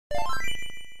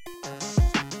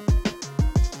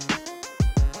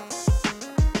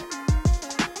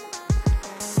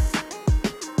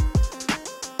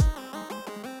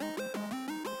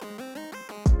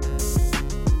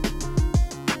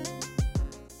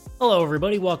Hello,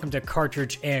 everybody. Welcome to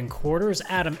Cartridge and Quarters.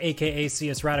 Adam, aka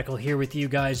CS Radical, here with you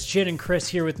guys. Jin and Chris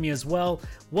here with me as well.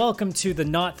 Welcome to the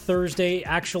Not Thursday,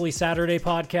 Actually Saturday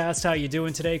podcast. How you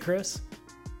doing today, Chris?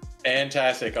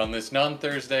 Fantastic on this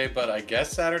non-Thursday, but I guess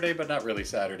Saturday, but not really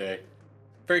Saturday.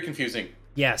 Very confusing.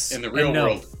 Yes. In the real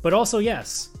world. But also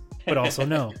yes. But also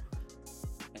no.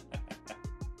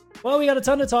 Well, we got a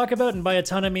ton to talk about, and by a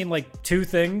ton I mean like two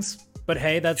things. But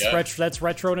hey, that's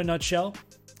retro in a nutshell.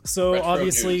 So Retro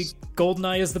obviously, news.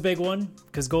 GoldenEye is the big one,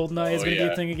 because GoldenEye is going to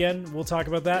be a thing again. We'll talk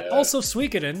about that. Yeah. Also,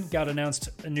 Suikoden got announced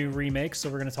a new remake, so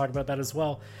we're going to talk about that as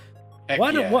well. Heck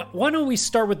Why don't we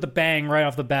start with the bang right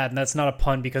off the bat, and that's not a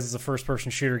pun because it's a first-person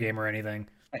shooter game or anything.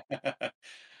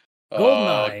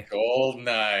 GoldenEye.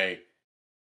 GoldenEye.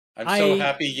 I'm so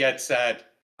happy yet sad.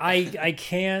 I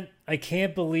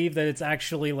can't believe that it's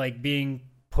actually like being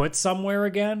put somewhere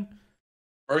again.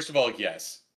 First of all,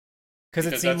 yes. Because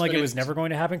it seemed like it was never going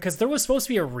to happen. Because there was supposed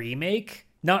to be a remake.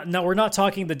 No, we're not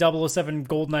talking the 007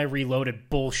 GoldenEye Reloaded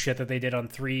bullshit that they did on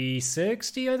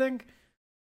 360, I think.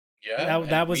 Yeah.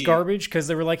 That was garbage, because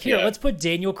they were like, here, let's put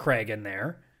Daniel Craig in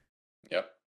there. Yep.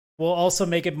 We'll also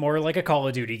make it more like a Call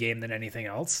of Duty game than anything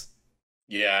else.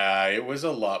 Yeah, it was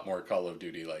a lot more Call of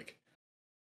Duty-like.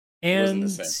 And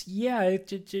yeah,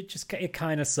 it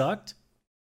kind of sucked.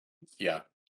 Yeah.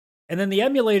 And then the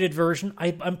emulated version,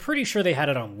 I'm pretty sure they had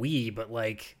it on Wii, but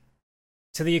like,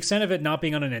 to the extent of it not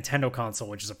being on a Nintendo console,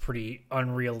 which is a pretty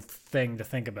unreal thing to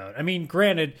think about. I mean,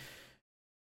 granted,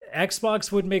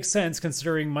 Xbox would make sense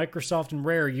considering Microsoft and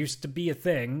Rare used to be a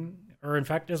thing. Or in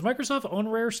fact, does Microsoft own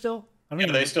Rare still?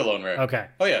 They still own Rare. Okay.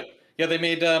 Oh yeah. Yeah, they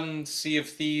made Sea of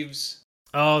Thieves.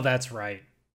 Oh, that's right.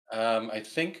 I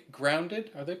think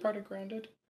Grounded. Are they part of Grounded?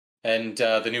 And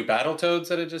the new Battletoads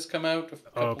that had just come out a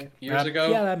couple years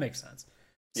ago. Yeah, that makes sense.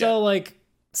 So, like,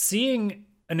 seeing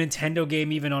a Nintendo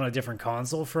game even on a different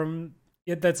console from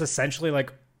it, that's essentially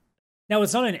like... Now,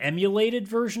 it's not an emulated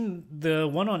version. The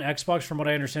one on Xbox, from what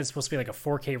I understand, is supposed to be like a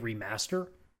 4K remaster.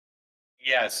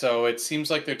 Yeah, so it seems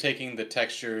like they're taking the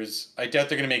textures. I doubt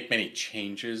they're going to make many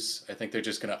changes. I think they're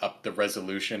just going to up the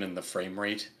resolution and the frame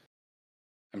rate.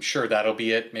 I'm sure that'll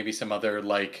be it. Maybe some other,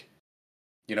 like...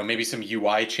 maybe some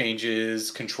UI changes,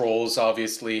 controls,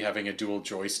 obviously, having a dual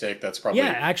joystick. That's probably... Yeah,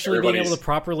 actually being able to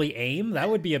properly aim, that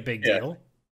would be a big deal.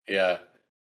 Yeah.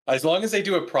 As long as they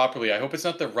do it properly. I hope it's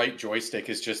not the right joystick,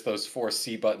 it's just those 4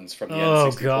 C buttons from the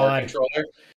N64 controller.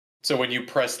 So when you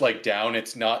press, like, down,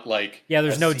 it's not like... Yeah,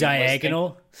 there's no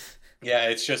diagonal. Yeah,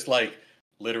 it's just, like,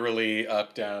 literally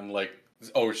up, down, like...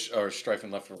 or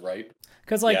strifing left or right.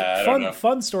 Because, like,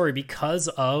 fun story, because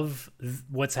of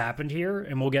what's happened here,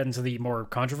 and we'll get into the more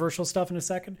controversial stuff in a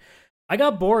second, I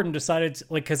got bored and decided,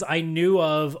 because I knew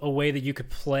of a way that you could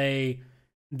play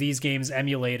these games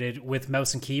emulated with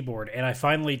mouse and keyboard, and I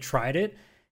finally tried it.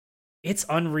 It's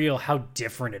unreal how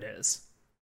different it is.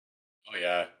 Oh,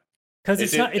 yeah. Because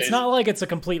it's not like it's a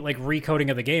complete, like, recoding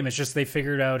of the game. It's just they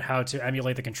figured out how to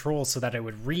emulate the controls so that I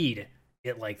would read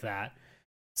it like that.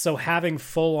 So having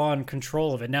full-on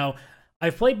control of it. Now,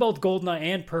 I've played both GoldenEye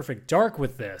and Perfect Dark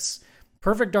with this.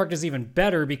 Perfect Dark is even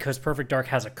better because Perfect Dark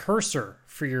has a cursor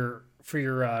for your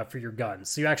gun,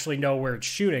 so you actually know where it's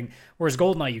shooting. Whereas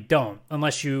GoldenEye, you don't,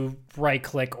 unless you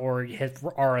right-click or hit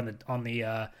R on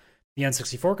the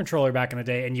N64 controller back in the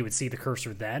day, and you would see the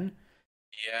cursor then.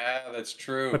 Yeah, that's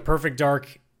true. But Perfect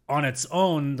Dark, on its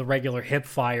own, the regular hip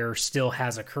fire still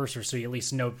has a cursor, so you at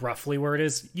least know roughly where it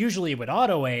is. Usually, it would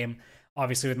auto-aim.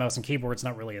 Obviously, with mouse and keyboard, it's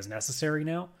not really as necessary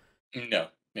now. No,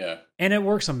 yeah. And it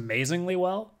works amazingly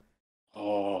well.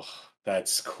 Oh,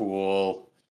 that's cool.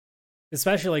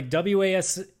 Especially like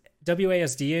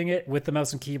WASDing it with the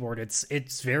mouse and keyboard.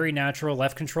 It's very natural.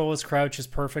 Left control is crouches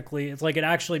perfectly. It's like it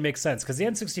actually makes sense because the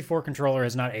N64 controller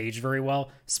has not aged very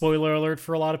well. Spoiler alert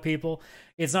for a lot of people.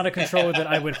 It's not a controller that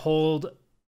I would hold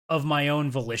of my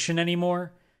own volition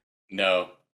anymore.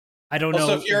 No. I don't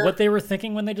know what they were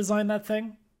thinking when they designed that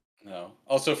thing. No.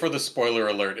 Also, for the spoiler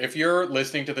alert, if you're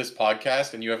listening to this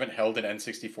podcast and you haven't held an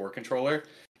N64 controller,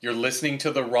 you're listening to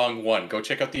the wrong one. Go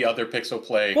check out the other Pixel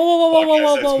Play.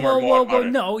 Whoa.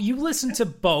 No, you listen to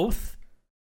both.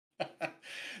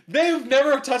 They've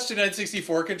never touched an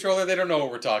N64 controller. They don't know what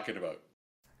we're talking about.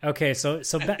 Okay, so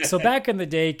back in the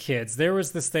day, kids, there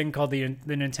was this thing called the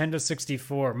Nintendo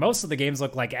 64. Most of the games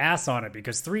looked like ass on it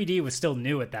because 3D was still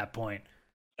new at that point.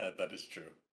 That is true.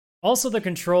 Also, the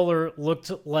controller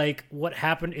looked like what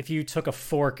happened if you took a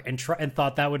fork and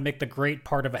thought that would make the great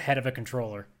part of a head of a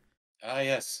controller. Ah,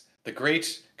 yes. The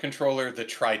great controller, the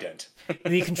Trident.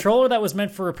 The controller that was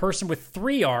meant for a person with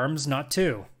 3 arms, not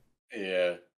 2.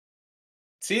 Yeah.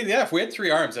 See, yeah, if we had 3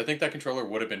 arms, I think that controller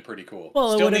would have been pretty cool.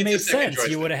 Well, it would have made sense.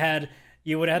 You would have had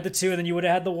You would have had the two, and then you would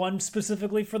have had the one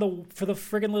specifically for the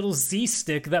friggin' little Z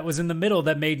stick that was in the middle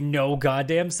that made no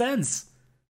goddamn sense.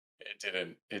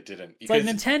 It didn't. It's like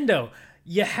Nintendo.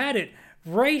 You had it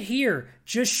right here.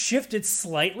 Just shift it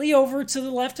slightly over to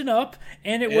the left and up,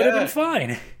 and it would have been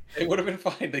fine. It would have been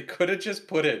fine. They could have just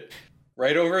put it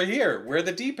right over here where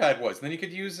the D-pad was, and then you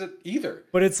could use it either.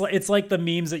 But it's like the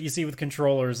memes that you see with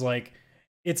controllers. Like,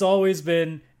 it's always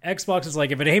been Xbox is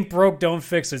like, if it ain't broke, don't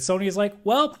fix it. Sony is like,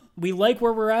 well, we like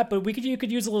where we're at, but you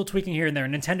could use a little tweaking here and there.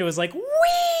 And Nintendo is like,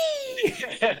 wee.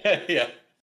 Yeah.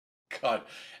 God.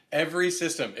 Every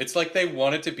system. It's like they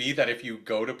want it to be that if you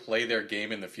go to play their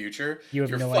game in the future, you're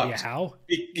no idea how.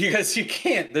 Because you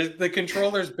can't. The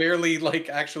controllers barely like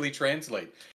actually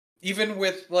translate. Even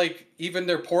with even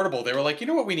their portable, they were like, you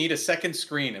know what, we need a second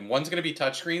screen, and one's gonna be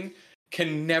touchscreen.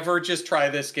 Can never just try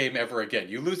this game ever again.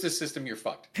 You lose this system, you're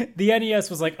fucked. The NES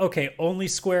was like, okay, only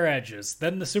square edges.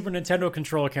 Then the Super Nintendo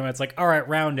controller came out. It's like, all right,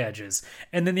 round edges.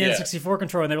 And then the N64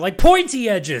 controller, and they were like, pointy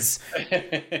edges.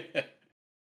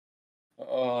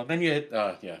 Oh, then you hit,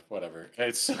 whatever.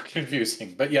 It's so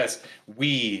confusing. But yes,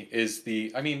 Wii is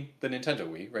the Nintendo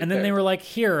Wii, right? And then they were like,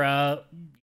 here,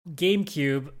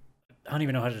 GameCube. I don't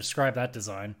even know how to describe that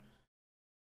design.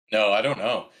 No, I don't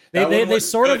know. They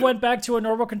sort of went back to a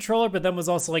normal controller, but then was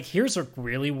also like, here's a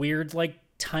really weird, like,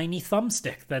 tiny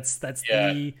thumbstick. That's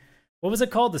the, what was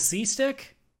it called? The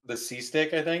C-stick? The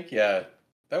C-stick, I think. Yeah.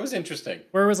 That was interesting.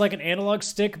 Where it was like an analog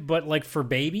stick, but like for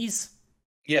babies.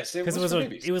 Yes, it was for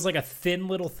babies. It was like a thin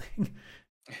little thing.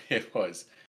 It was.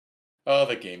 Oh,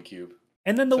 the GameCube.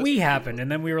 And then the Wii happened,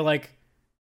 and then we were like,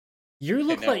 you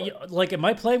look like, am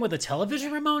I playing with a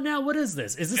television remote now? What is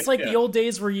this? Is this like the old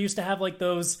days where you used to have like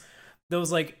those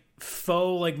like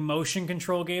faux like motion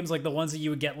control games, like the ones that you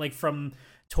would get like from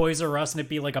Toys R Us, and it'd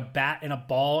be like a bat and a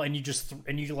ball, and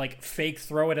you like fake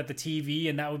throw it at the TV,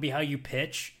 and that would be how you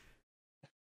pitch?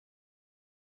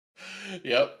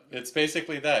 Yep, it's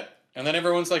basically that. And then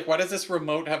everyone's like, why does this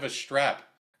remote have a strap?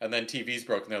 And then TV's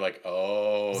broken. They're like,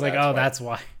 oh, it's like, that's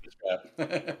why.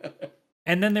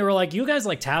 And then they were like, you guys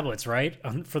like tablets, right?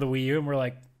 For the Wii U. And we're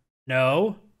like,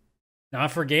 no,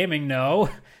 not for gaming. No.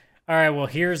 All right, well,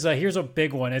 here's a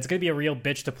big one. It's going to be a real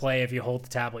bitch to play if you hold the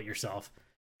tablet yourself.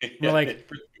 We're like,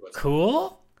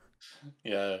 cool.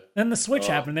 Yeah. Then the Switch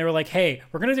happened. And they were like, hey,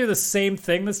 we're going to do the same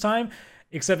thing this time,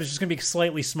 except it's just going to be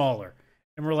slightly smaller.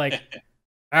 And we're like,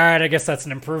 all right, I guess that's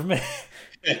an improvement.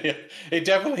 It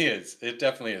definitely is. It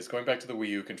definitely is. Going back to the Wii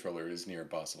U controller is near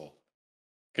impossible.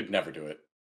 Could never do it.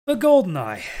 But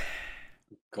GoldenEye.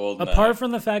 GoldenEye. Apart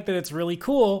from the fact that it's really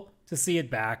cool to see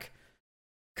it back,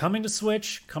 coming to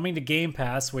Switch, coming to Game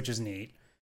Pass, which is neat,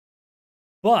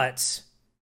 but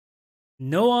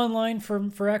no online for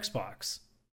Xbox.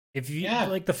 If you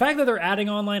like the fact that they're adding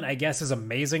online, I guess is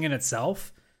amazing in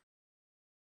itself.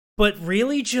 But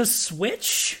really, just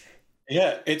Switch?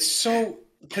 Yeah, it's so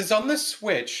because on the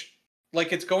Switch,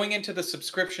 like it's going into the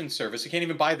subscription service. You can't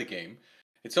even buy the game.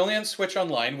 It's only on Switch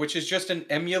Online, which is just an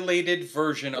emulated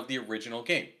version of the original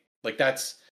game. Like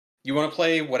that's, you want to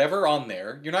play whatever on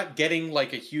there. You're not getting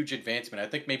like a huge advancement. I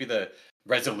think maybe the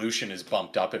resolution is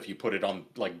bumped up if you put it on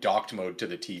like docked mode to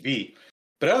the TV.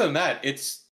 But other than that,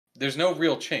 there's no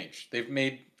real change. They've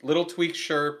made little tweaks,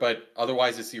 sure, but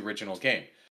otherwise it's the original game.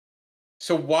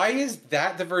 So why is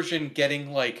that the version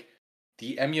getting like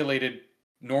the emulated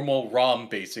normal ROM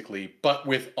basically, but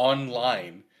with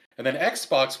online? And then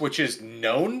Xbox, which is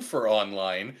known for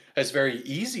online, has very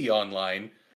easy online,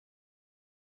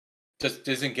 just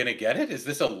isn't going to get it? Is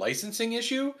this a licensing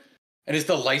issue? And is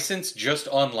the license just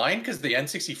online? Because the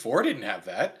N64 didn't have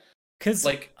that. Because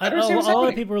like, a lot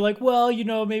of people were like, well,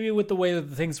 maybe with the way that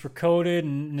the things were coded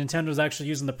and Nintendo's actually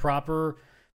using the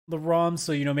ROM,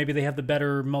 so, maybe they have the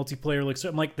better multiplayer. Like, so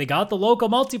I'm like, they got the local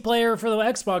multiplayer for the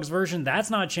Xbox version.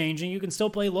 That's not changing. You can still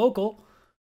play local.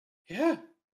 Yeah.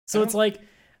 So it's like,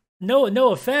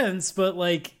 no offense, but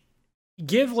like,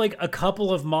 give like a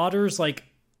couple of modders like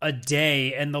a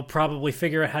day and they'll probably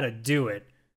figure out how to do it.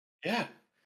 Yeah.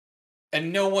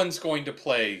 And no one's going to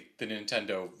play the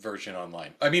Nintendo version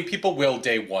online. I mean, people will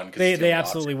day one. They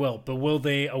absolutely will. But will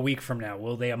they a week from now?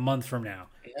 Will they a month from now?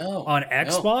 No. On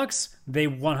Xbox, they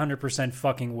 100%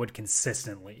 fucking would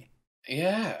consistently.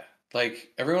 Yeah.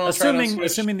 Like, everyone will try on Switch.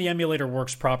 Assuming the emulator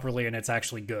works properly and it's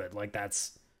actually good. Like,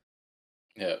 that's...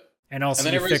 Yeah. And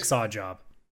also you fix Oddjob.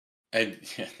 And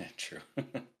yeah, true.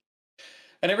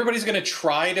 And everybody's going to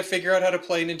try to figure out how to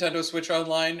play Nintendo Switch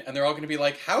Online, and they're all going to be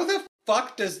like, how the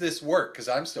fuck does this work? Because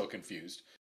I'm still confused.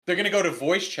 They're going to go to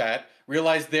voice chat,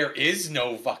 realize there is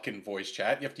no fucking voice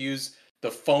chat. You have to use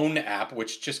the phone app,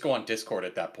 which just go on Discord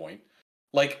at that point.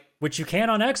 Like, which you can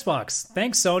on Xbox.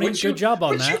 Thanks, Sony. Good job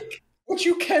on that. But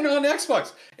you can on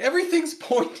Xbox. Everything's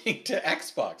pointing to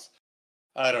Xbox.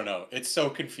 I don't know. It's so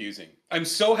confusing. I'm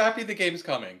so happy the game's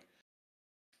coming.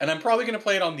 And I'm probably going to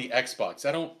play it on the Xbox.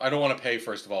 I don't want to pay,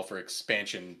 first of all, for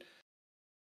expansion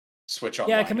Switch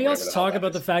Online. Yeah, can we also talk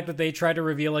about the fact that they tried to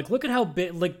reveal, like, look at how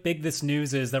big this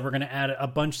news is that we're going to add a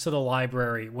bunch to the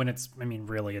library when it's, I mean,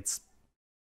 really, it's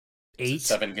 8?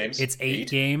 7 games? It's 8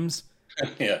 games.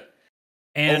 Yeah.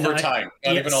 And over time.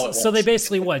 Not even all at once. So they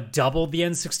basically, doubled the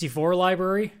N64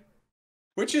 library?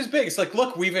 Which is big. It's like,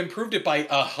 look, we've improved it by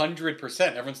 100%.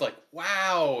 Everyone's like,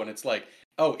 wow. And it's like,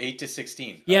 8 to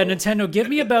 16. Yeah, Nintendo, give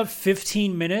me about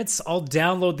 15 minutes. I'll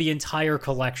download the entire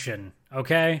collection,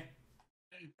 okay?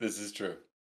 This is true.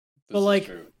 Look,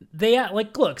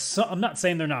 so I'm not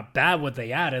saying they're not bad what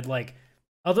they added. Like,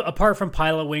 apart from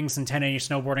Pilot Wings and 1080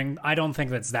 snowboarding, I don't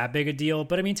think that's that big a deal.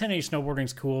 But I mean, 1080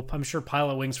 snowboarding's cool. I'm sure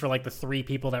Pilot Wings, for like the 3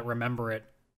 people that remember it,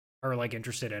 are like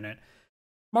interested in it.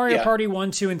 Mario Party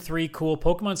 1, 2, and 3, cool.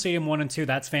 Pokemon Stadium 1 and 2,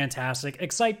 that's fantastic.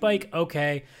 Excite Bike,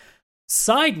 okay.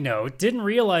 Side note, didn't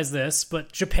realize this,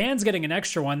 but Japan's getting an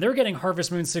extra one. They're getting Harvest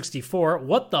Moon 64.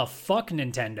 What the fuck,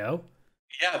 Nintendo?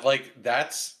 Yeah, like,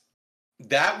 that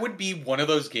would be one of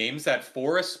those games that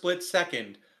for a split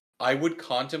second, I would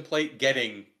contemplate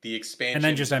getting the expansion. And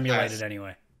then just emulate it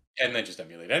anyway.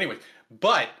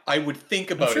 But I would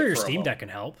think about it. I'm sure your Steam Deck can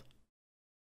help.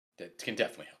 That can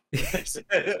definitely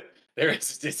help.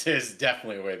 This is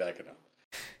definitely a way that can help.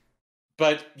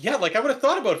 But yeah, like I would have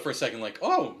thought about it for a second, like,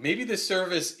 oh, maybe this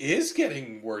service is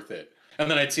getting worth it. And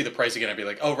then I'd see the price again. I'd be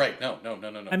like, oh, right. No.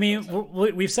 I mean,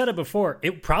 we've said it before.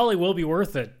 It probably will be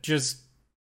worth it, just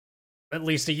at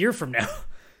least a year from now.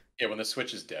 Yeah, when the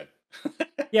Switch is dead.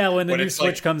 Yeah, when the new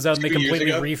Switch comes out and they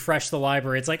completely refresh the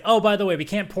library. It's like, oh, by the way, we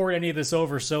can't port any of this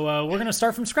over, so we're going to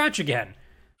start from scratch again.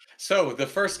 So the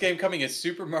first game coming is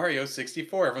Super Mario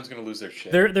 64. Everyone's going to lose their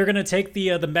shit. They're going to take the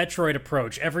Metroid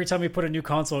approach. Every time we put a new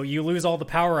console, you lose all the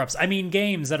power-ups. I mean,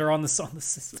 games that are on the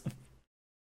system.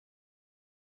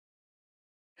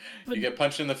 You get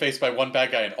punched in the face by one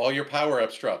bad guy and all your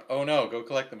power-ups drop. Oh no, go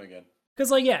collect them again.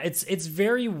 Because, like, yeah, it's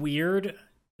very weird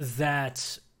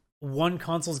that one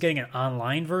console's getting an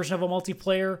online version of a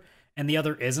multiplayer and the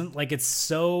other isn't. Like, it's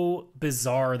so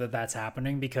bizarre that that's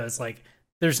happening because, like,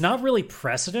 there's not really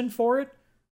precedent for it.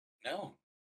 No.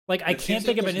 Like, I can't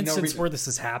think of an instance where this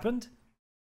has happened.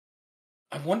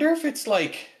 I wonder if it's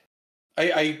like...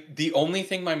 the only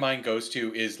thing my mind goes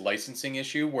to is licensing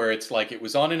issue, where it's like it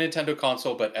was on a Nintendo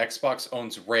console, but Xbox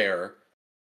owns Rare,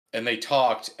 and they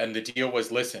talked, and the deal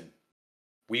was, listen,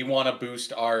 we want to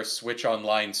boost our Switch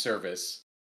Online service,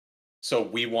 so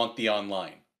we want the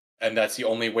online. And that's the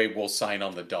only way we'll sign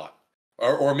on the dot.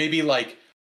 Or maybe like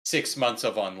 6 months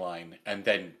of online, and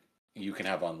then you can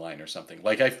have online or something.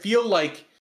 Like, I feel like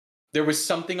there was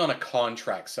something on a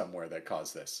contract somewhere that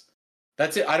caused this.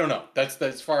 That's it. I don't know. That's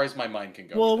as far as my mind can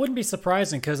go. Well, it wouldn't be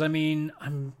surprising because, I mean,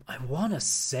 I want to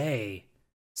say...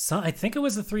 I think it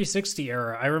was the 360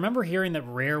 era. I remember hearing that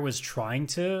Rare was trying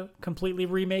to completely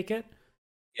remake it.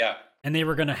 Yeah. And they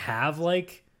were going to have,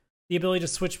 like, the ability to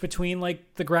switch between,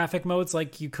 like, the graphic modes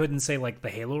like you couldn't say, like, the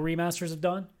Halo remasters have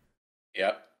done.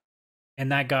 Yeah.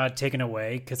 And that got taken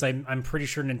away because I'm pretty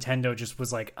sure Nintendo just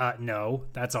was like, no,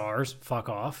 that's ours. Fuck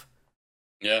off.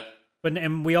 Yeah.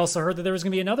 And we also heard that there was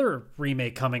going to be another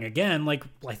remake coming again, like,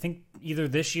 I think either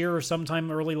this year or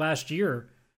sometime early last year.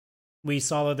 We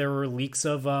saw that there were leaks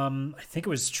of, I think it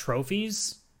was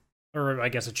trophies, or I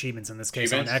guess achievements in this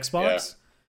case on Xbox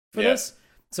for this.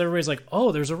 So everybody's like,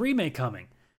 oh, there's a remake coming,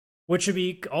 which should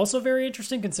be also very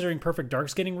interesting considering Perfect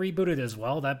Dark's getting rebooted as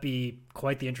well. That'd be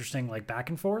quite the interesting, like, back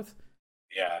and forth.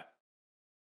 Yeah.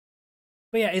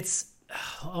 But yeah, it's,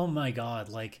 oh my God,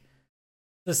 like,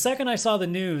 the second I saw the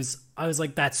news, I was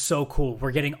like, that's so cool.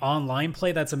 We're getting online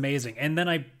play. That's amazing. And then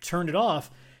I turned it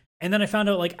off. And then I found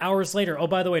out like hours later, oh,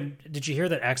 by the way, did you hear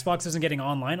that Xbox isn't getting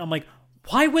online? I'm like,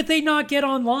 why would they not get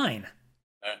online?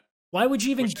 Why would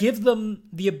you even give them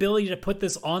the ability to put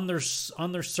this on their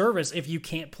service if you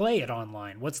can't play it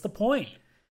online? What's the point?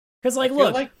 Because, like,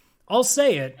 look, I'll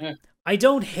say it. I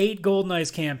don't hate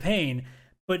GoldenEye's campaign,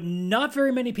 but not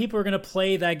very many people are going to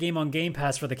play that game on Game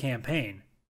Pass for the campaign.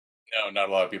 No, not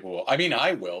a lot of people will. I mean,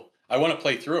 I will. I want to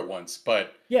play through it once,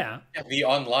 but yeah, the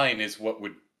online is what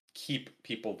would keep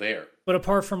people there. But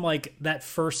apart from like that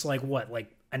first like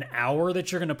an hour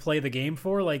that you're going to play the game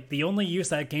for, like the only use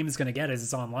that game is going to get is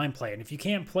its online play. And if you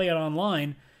can't play it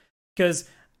online, because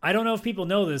I don't know if people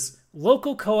know this,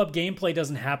 local co-op gameplay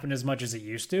doesn't happen as much as it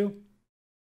used to.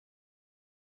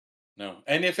 No.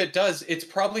 And if it does, it's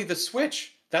probably the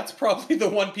Switch. That's probably the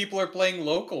one people are playing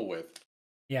local with.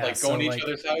 Yeah, like going to each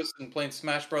other's house and playing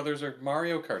Smash Brothers or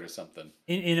Mario Kart or something.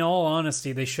 In all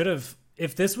honesty, they should have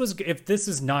if this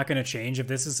is not going to change, if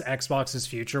this is Xbox's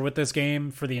future with this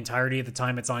game for the entirety of the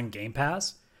time it's on Game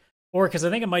Pass, or because I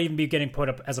think it might even be getting put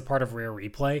up as a part of Rare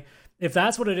Replay. If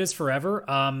that's what it is forever,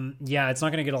 yeah, it's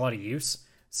not going to get a lot of use.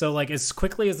 So like as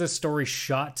quickly as this story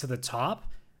shot to the top,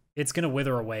 it's going to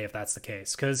wither away if that's the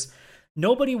case. Because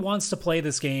nobody wants to play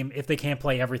this game if they can't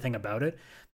play everything about it.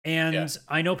 And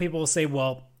I know people will say,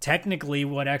 well, technically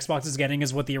what Xbox is getting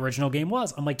is what the original game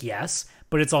was. I'm like, yes,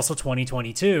 but it's also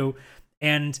 2022.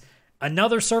 And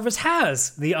another service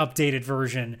has the updated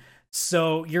version.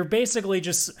 So you're basically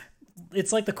just...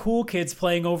 It's like the cool kids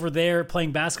playing over there,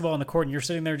 playing basketball on the court, and you're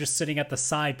sitting there just sitting at the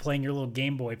side playing your little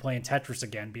Game Boy, playing Tetris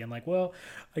again, being like, well,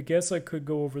 I guess I could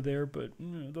go over there, but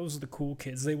those are the cool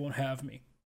kids. They won't have me.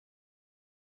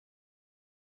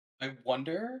 I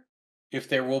wonder if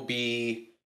there will be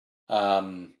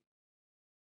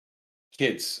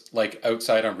kids like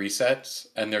outside on resets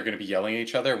and they're going to be yelling at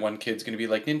each other. One kid's going to be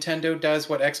like, Nintendo does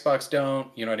what Xbox don't.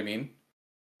 You know what I mean?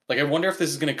 Like, I wonder if this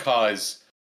is going to cause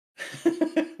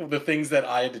the things that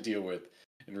I had to deal with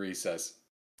in recess.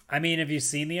 I mean, have you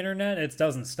seen the internet? It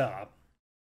doesn't stop.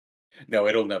 No,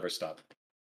 it'll never stop.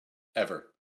 Ever.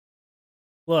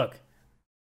 Look,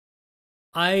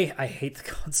 I hate the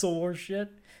console war shit.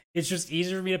 It's just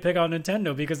easier for me to pick on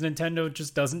Nintendo because Nintendo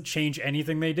just doesn't change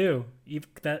anything they do.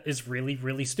 That is really,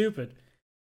 really stupid.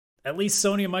 At least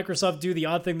Sony and Microsoft do the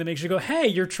odd thing that makes you go, hey,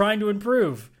 you're trying to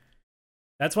improve.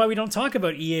 That's why we don't talk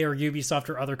about EA or Ubisoft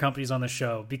or other companies on the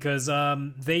show, because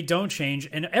they don't change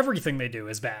and everything they do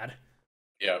is bad.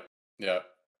 Yeah, yeah.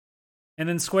 And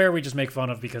then Square we just make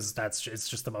fun of because it's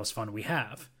just the most fun we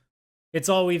have. It's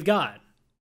all we've got.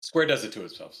 Square does it to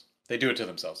themselves. They do it to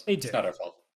themselves. They do. It's not our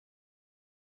fault.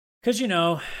 Because,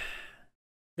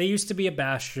 they used to be a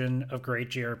bastion of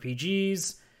great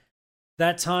JRPGs.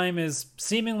 That time is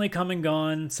seemingly come and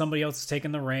gone. Somebody else is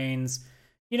taking the reins.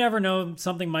 You never know,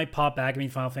 something might pop back. I mean,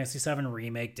 Final Fantasy VII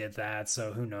Remake did that,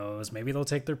 so who knows? Maybe they'll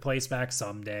take their place back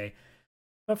someday.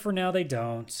 But for now, they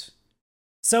don't.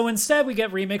 So instead, we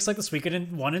get remakes like the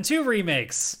Suikoden 1 and 2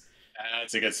 remakes.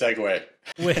 That's a good segue.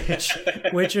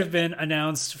 which have been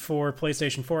announced for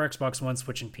PlayStation 4, Xbox One,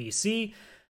 Switch, and PC.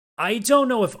 I don't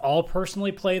know if I'll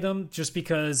personally play them, just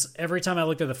because every time I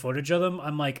looked at the footage of them,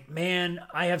 I'm like, man,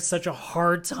 I have such a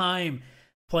hard time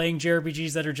playing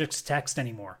JRPGs that are just text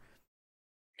anymore.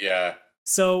 Yeah.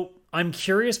 So I'm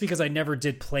curious because I never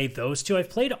did play those two. I've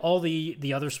played all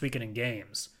the other Suikoden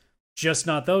games, just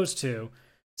not those two.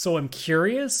 So I'm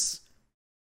curious,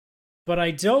 but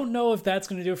I don't know if that's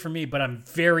going to do it for me. But I'm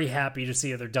very happy to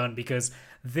see that they're done because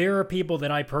there are people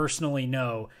that I personally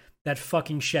know that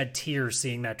fucking shed tears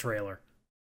seeing that trailer.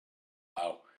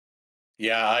 Wow.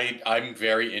 Yeah, I'm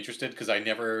very interested because I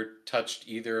never touched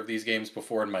either of these games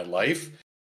before in my life.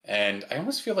 And I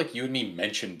almost feel like you and me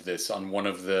mentioned this on one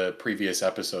of the previous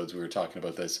episodes we were talking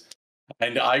about this.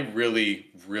 And I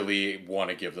really, really want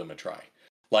to give them a try.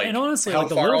 Like, and honestly, like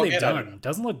the little they've done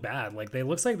doesn't look bad. Like, it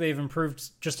looks like they've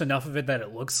improved just enough of it that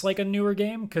it looks like a newer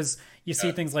game. Because you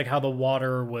see things like how the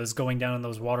water was going down in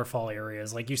those waterfall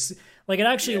areas. Like, you see, like it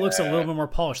actually looks a little bit more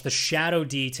polished. The shadow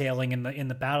detailing in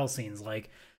the battle scenes, like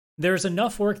there's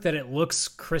enough work that it looks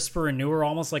crisper and newer,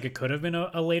 almost like it could have been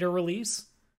a later release.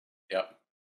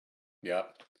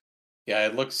 Yep. Yeah,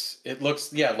 it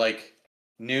looks like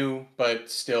new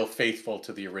but still faithful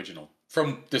to the original.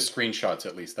 From the screenshots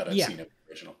at least that I've seen of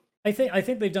the original. I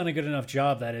think they've done a good enough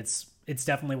job that it's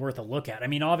definitely worth a look at. I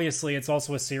mean, obviously it's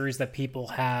also a series that people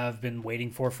have been waiting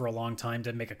for a long time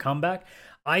to make a comeback.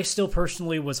 I still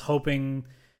personally was hoping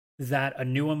that a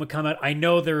new one would come out. I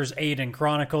know there's Aiden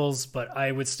Chronicles, but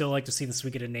I would still like to see the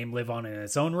Suikoden name live on in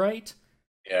its own right.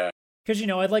 Yeah. Because,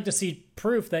 I'd like to see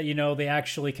proof that, they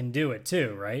actually can do it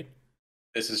too, right?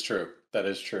 This is true. That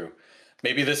is true.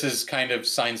 Maybe this is kind of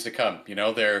signs to come.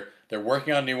 They're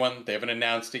working on a new one. They haven't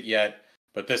announced it yet,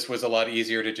 but this was a lot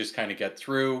easier to just kind of get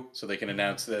through so they can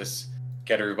announce this,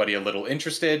 get everybody a little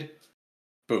interested.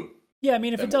 Boom. Yeah, I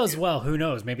mean, if it does well, who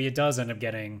knows? Maybe it does end up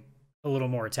getting a little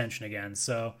more attention again.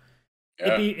 So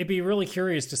it'd be really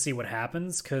curious to see what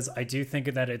happens, because I do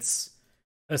think that it's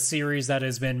a series that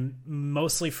has been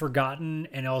mostly forgotten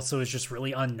and also is just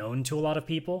really unknown to a lot of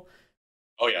people.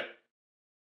 Oh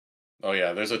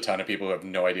yeah, there's a ton of people who have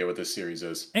no idea what this series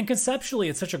is. And conceptually,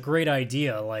 it's such a great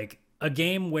idea. Like, a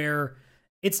game where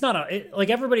it's not like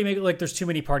everybody make like there's too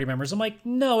many party members. I'm like,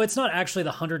 no, it's not actually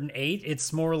the 108.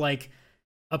 It's more like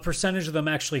a percentage of them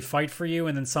actually fight for you,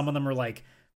 and then some of them are like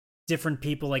different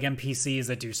people, like NPCs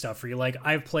that do stuff for you. Like,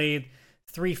 I've played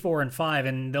 3, 4, and 5,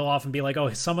 and they'll often be like,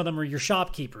 oh, some of them are your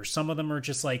shopkeepers, some of them are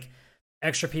just like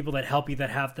extra people that help you,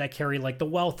 that carry like the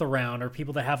wealth around, or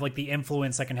people that have like the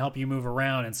influence that can help you move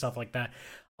around and stuff like that.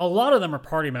 a lot of them are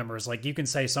party members. Like you can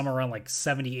say somewhere around like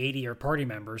 70, 80 are party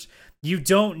members. You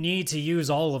don't need to use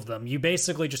all of them. You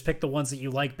basically just pick the ones that you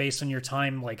like based on your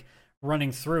time, like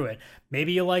running through it.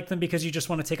 Maybe you like them because you just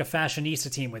want to take a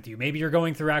fashionista team with you. Maybe you're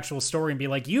going through actual story and be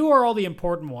like, you are all the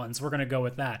important ones. We're going to go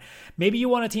with that. Maybe you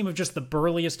want a team of just the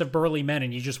burliest of burly men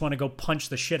and you just want to go punch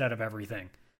the shit out of everything.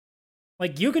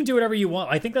 Like, you can do whatever you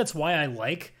want. I think that's why I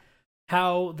like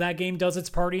how that game does its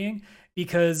partying,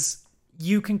 because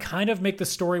you can kind of make the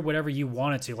story whatever you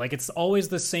want it to. Like, it's always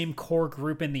the same core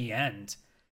group in the end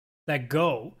that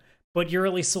go, but you're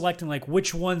really selecting, like,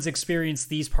 which ones experience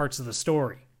these parts of the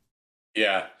story.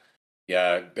 Yeah.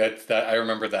 Yeah, that I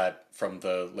remember that from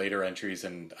the later entries,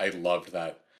 and I loved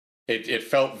that. It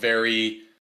felt very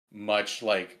much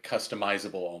like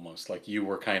customizable almost. Like you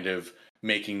were kind of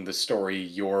making the story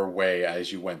your way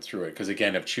as you went through it. Because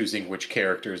again, of choosing which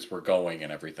characters were going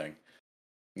and everything.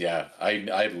 Yeah,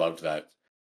 I loved that.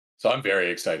 So I'm very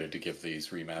excited to give these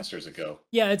remasters a go.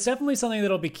 Yeah, it's definitely something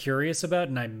that I'll be curious about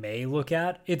and I may look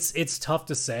at. It's tough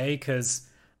to say because,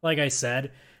 like I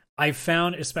said, I've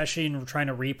found, especially in trying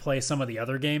to replay some of the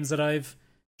other games that I've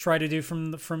tried to do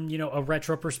from you know a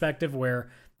retro perspective, where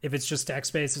if it's just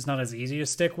text based, it's not as easy to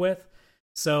stick with.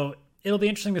 So it'll be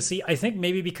interesting to see. I think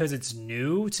maybe because it's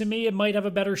new to me, it might have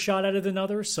a better shot at it than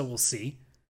others. So we'll see.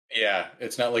 Yeah,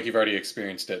 it's not like you've already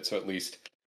experienced it, so at least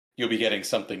you'll be getting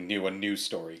something new, a new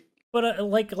story. But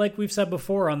like we've said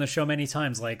before on the show many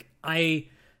times, like I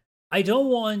don't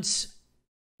want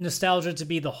nostalgia to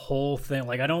be the whole thing.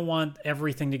 Like I don't want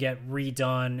everything to get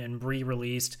redone and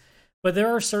re-released. But there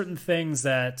are certain things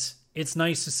that it's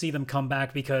nice to see them come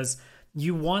back because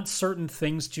you want certain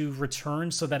things to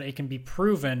return so that it can be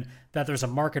proven that there's a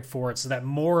market for it so that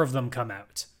more of them come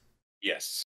out.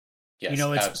 Yes. Yes, You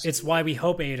know, absolutely. it's why we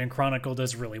hope Aiden Chronicle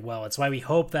does really well. It's why we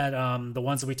hope that the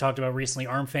ones that we talked about recently,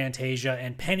 Arm Fantasia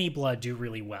and Penny Blood, do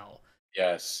really well.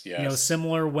 Yes, You know, yes.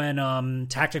 similar when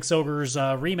Tactics Ogre's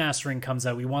remastering comes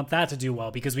out, we want that to do well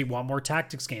because we want more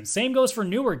tactics games. Same goes for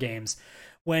newer games.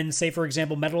 When, say, for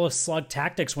example, Metal Slug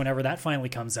Tactics, whenever that finally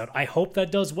comes out, I hope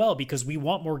that does well because we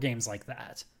want more games like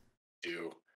that.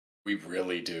 Do. We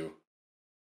really do.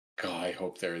 God, I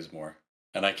hope there is more.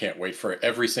 And I can't wait for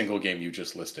every single game you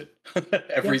just listed.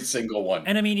 Every Yeah. single one.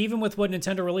 And I mean, even with what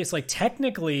Nintendo released, like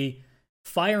technically,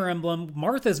 Fire Emblem,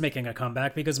 Martha's making a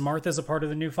comeback because Martha's a part of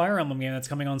the new Fire Emblem game that's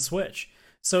coming on Switch.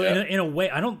 So Yeah. in a way,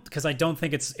 I don't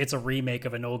think it's a remake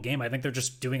of an old game. I think they're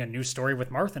just doing a new story with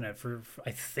Martha in it. For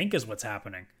I think is what's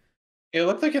happening. It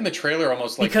looked like in the trailer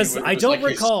almost like Because it I was don't like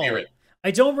his recall. spirit. I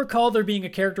don't recall there being a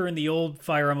character in the old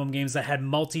Fire Emblem games that had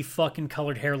multi fucking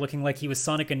colored hair looking like he was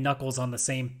Sonic and Knuckles on the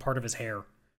same part of his hair.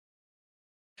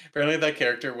 Apparently that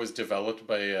character was developed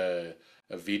by a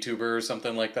VTuber or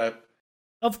something like that.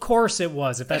 Of course it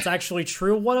was. If that's actually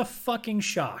true, what a fucking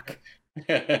shock.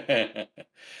 I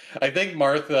think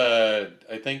Martha,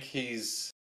 I think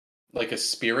he's like a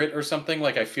spirit or something.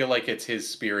 Like I feel like it's his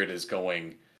spirit is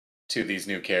going to these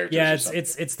new characters. Yeah, or it's something.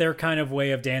 it's their kind of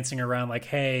way of dancing around like,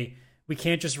 hey, we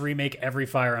can't just remake every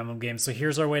Fire Emblem game, so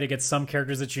here's our way to get some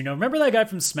characters that you know. Remember that guy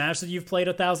from Smash that you've played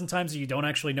 1,000 times and you don't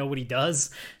actually know what he does?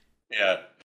 Yeah.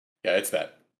 Yeah, it's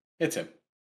that. It's him.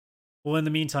 Well, in the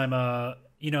meantime,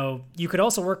 you know, you could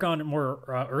also work on more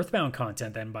Earthbound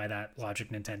content then by that logic,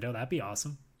 Nintendo. That'd be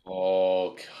awesome.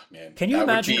 Oh God, man. Can you That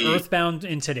would imagine be- Earthbound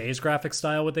in today's graphic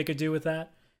style, what they could do with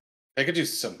that? They could do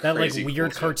some That like crazy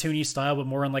weird cool cartoony style, but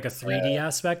more on like a 3D Yeah.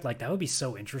 aspect. Like that would be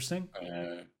so interesting.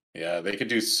 Yeah, they could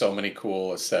do so many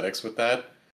cool aesthetics with that.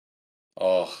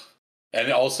 Oh,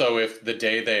 and also if the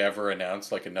day they ever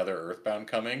announce like another Earthbound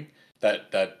coming,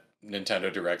 that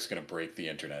Nintendo Direct's gonna break the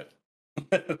internet.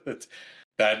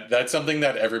 That's something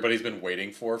that everybody's been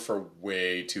waiting for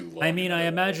way too long. I mean, I Another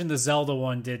imagine the Zelda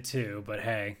one did too, but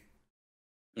hey.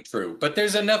 level. True, but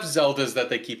there's enough Zeldas that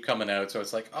they keep coming out, so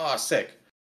it's like, oh, sick.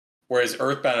 Whereas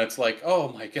Earthbound, it's like, oh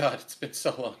my God, it's been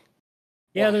so long.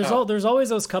 Yeah, Wow. there's always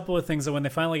those couple of things that when they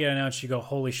finally get announced, you go,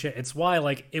 holy shit. It's why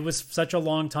like it was such a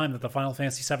long time that the Final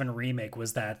Fantasy VII remake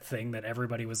was that thing that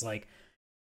everybody was like,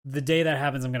 the day that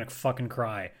happens, I'm gonna fucking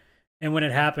cry. And when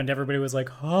it happened, everybody was like,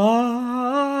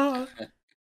 ah.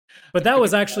 But that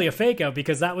was actually a fake out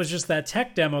because that was just that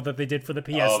tech demo that they did for the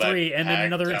PS3, and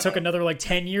then tech it took demo. another like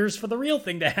 10 years for the real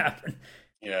thing to happen.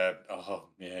 Yeah. Oh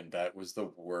man, that was the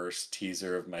worst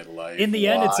teaser of my life. In the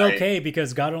end, it's Why? okay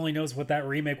because God only knows what that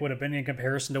remake would have been in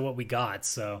comparison to what we got.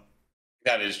 So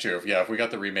That is true. Yeah, if we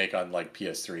got the remake on like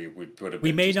PS3, we would have. we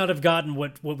been may just- not have gotten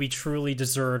what we truly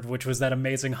deserved, which was that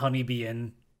amazing honeybee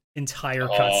and entire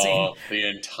cutscene. Oh, the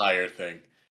entire thing.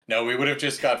 No, we would have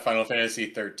just got Final Fantasy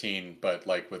 13, but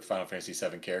like with Final Fantasy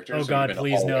 7 characters. Oh it would have God, been a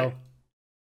please hallway. no.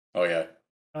 Oh yeah.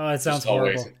 Oh, it sounds Just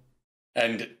always- horrible.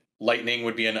 And Lightning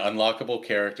would be an unlockable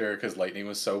character because Lightning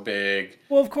was so big.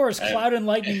 Well, of course, And Cloud and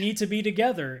Lightning need to be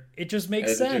together. It just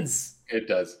makes sense. it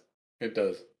does. It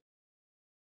does.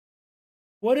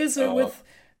 What is it Oh, with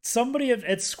somebody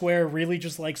at Square really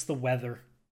just likes the weather?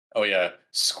 oh yeah.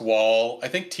 Squall. I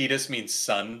think Tidus means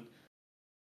sun.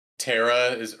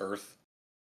 Terra is earth.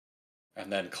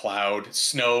 And then Cloud.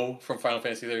 Snow from Final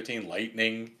Fantasy 13.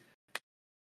 Lightning.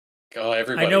 Oh, I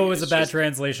everybody. know it was a It's bad just.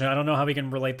 translation. I don't know how we can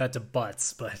relate that to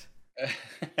butts, but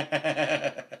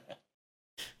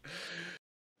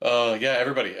Oh yeah,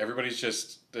 everybody. Everybody's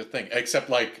just the thing. Except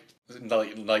like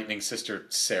Lightning's sister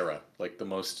Sarah. Like the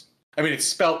most. I mean, it's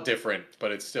spelt different,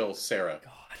 but it's still Sarah.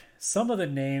 God, some of the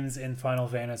names in Final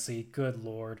Fantasy, good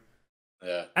lord.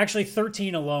 Yeah. Actually,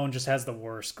 13 alone just has the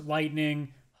worst.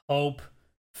 Lightning, Hope,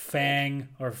 Fang,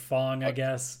 or Fong, I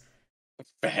guess.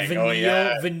 Bang. Oh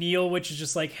yeah. Vanille, which is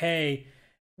just like, hey,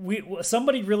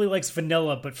 somebody really likes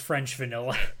vanilla, but French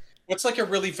vanilla. What's like a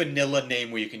really vanilla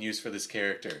name we can use for this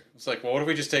character? It's like, well, what if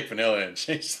we just take vanilla and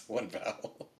change the one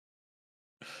vowel?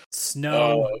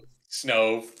 Snow.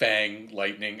 Snow, Fang,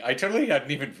 Lightning. I totally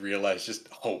hadn't even realized. Just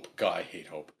Hope. God, I hate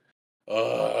Hope.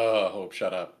 Hope,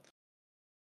 shut up.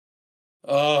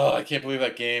 Oh, I can't believe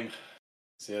that game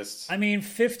exists. I mean,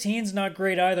 15's not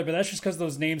great either, but that's just because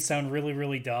those names sound really,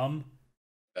 really dumb.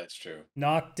 That's true.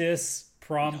 Noctis,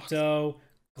 Prompto,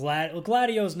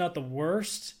 Gladio's not the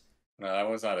worst. No, that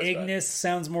one's not as Ignis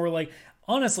sounds more like,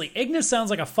 honestly, Ignis sounds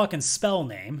like a fucking spell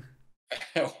name.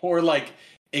 bad. Or like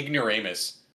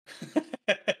Ignoramus.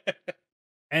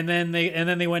 And then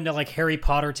they went to like Harry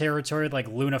Potter territory, like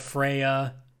Luna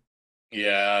Freya.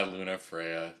 Yeah, Luna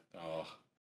Freya. Oh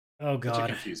Such a god,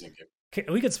 confusing game.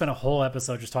 we could spend a whole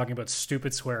episode just talking about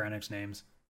stupid Square Enix names.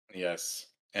 Yes.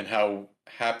 And how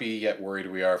happy yet worried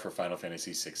we are for Final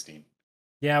Fantasy 16.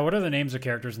 Yeah, what are the names of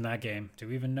characters in that game? Do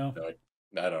we even know?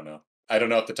 No, I don't know. I don't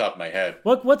know off the top of my head.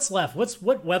 What's left?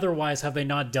 What weather-wise have they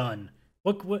not done?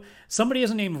 What somebody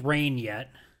hasn't named Rain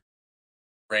yet.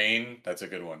 Rain, that's a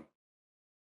good one.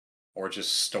 Or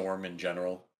just Storm in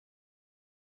general.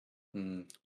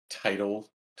 Tidal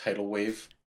wave.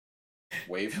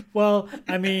 Wave. Well,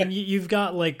 I mean, you've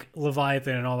got like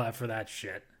Leviathan and all that for that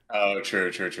shit. Oh,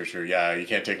 true. Yeah, you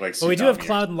can't take like. But we do have Tsunami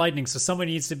Cloud and Lightning, so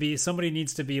somebody needs to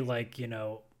be like,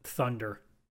 Thunder.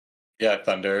 Yeah,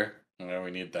 Thunder.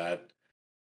 We need that.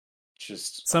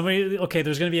 Just Somebody, okay,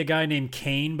 there's gonna be a guy named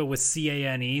Kane, but with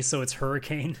Cane, so it's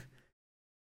Hurricane.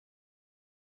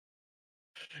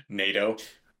 NATO.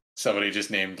 Somebody just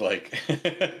named like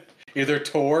either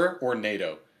Tor or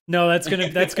NATO. No, that's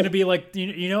gonna be like,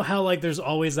 you know how like there's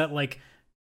always that like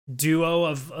duo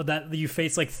of that you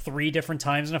face like 3 different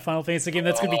times in a Final Fantasy game.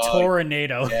 That's gonna be Tor and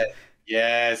NATO. Yeah.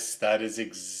 Yes, that is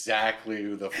exactly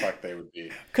who the fuck they would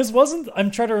be. Because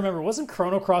I'm trying to remember, wasn't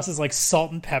Chrono Cross's like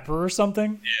Salt and Pepper or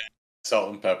something? Yeah,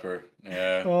 Salt and Pepper.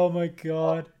 Yeah. Oh my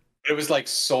god. It was like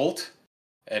Salt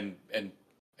and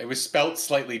it was spelt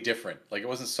slightly different. Like it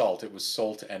wasn't salt, it was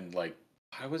Salt and like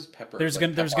how was Pepper? There's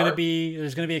like gonna be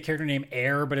a character named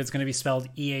Air, but it's gonna be spelled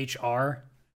EHR.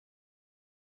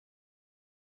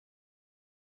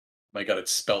 My god,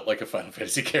 it's spelt like a Final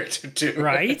Fantasy character too.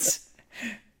 Right?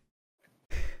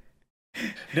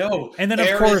 No. And then of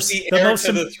Air course is the heir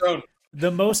to the throne.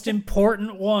 the most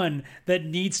important one that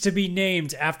needs to be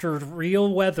named after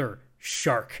real weather,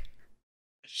 Shark.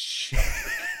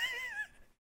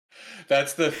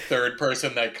 That's the third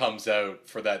person that comes out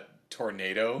for that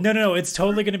tornado. No, it's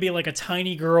totally going to be like a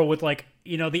tiny girl with like,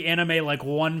 the anime like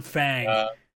one fang.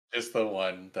 Just the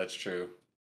one, that's true.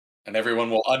 And everyone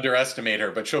will underestimate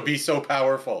her, but she'll be so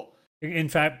powerful. In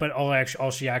fact, but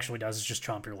all she actually does is just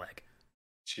chomp your leg.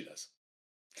 She does.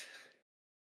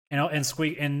 And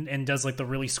squeak and does like the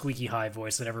really squeaky high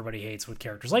voice that everybody hates with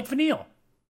characters like Vanille.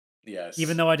 Yes.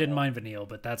 Even though I didn't mind Vanille,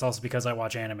 but that's also because I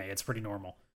watch anime. It's pretty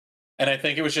normal. And I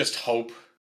think it was just Hope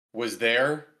was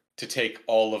there to take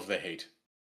all of the hate.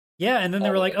 Yeah, and then they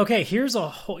were like, okay, here's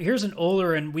an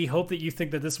older, and we hope that you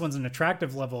think that this one's an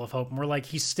attractive level of Hope. And we're like,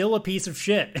 he's still a piece of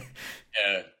shit.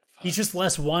 Yeah. He's just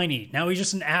less whiny. Now he's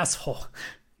just an asshole.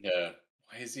 Yeah.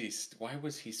 Why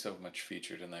was he so much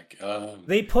featured in that?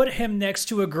 They put him next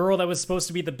to a girl that was supposed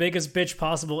to be the biggest bitch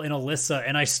possible in Alyssa,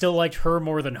 and I still liked her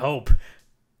more than Hope.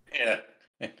 Yeah.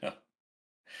 I know.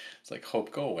 It's like,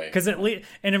 Hope, go away. Because and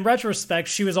in retrospect,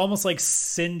 she was almost like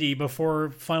Cindy before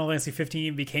Final Fantasy 15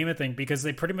 even became a thing, because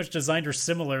they pretty much designed her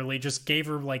similarly, just gave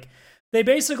her like,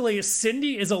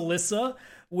 Cindy is Alyssa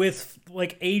with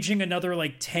like aging another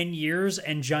like 10 years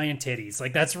and giant titties.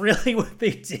 Like that's really what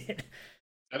they did.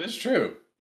 That is true.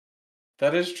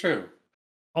 That is true.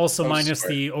 Also minus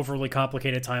the overly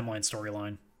complicated timeline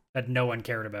storyline that no one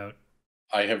cared about.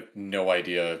 I have no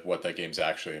idea what that game's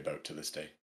actually about to this day.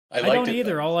 I I liked don't it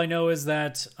either. though. All I know is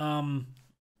that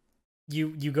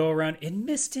you go around in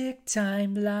mystic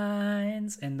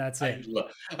timelines, and that's it.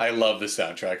 I love the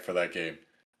soundtrack for that game.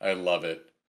 I love it.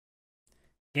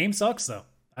 Game sucks though.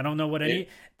 I don't know what It any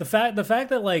the fact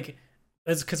that like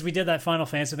is because we did that Final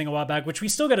Fantasy thing a while back, which we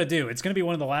still got to do. It's going to be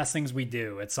one of the last things we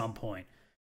do at some point.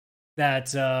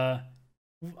 That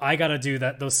I got to do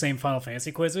those same Final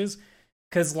Fantasy quizzes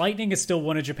because Lightning is still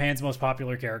one of Japan's most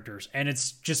popular characters, and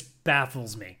it's just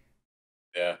baffles me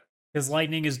yeah. because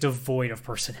Lightning is devoid of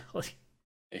personality.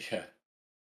 Yeah.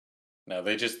 No,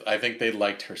 I think they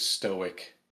liked her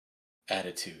stoic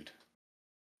attitude.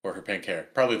 Or her pink hair.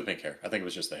 Probably the pink hair. I think it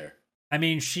was just the hair. I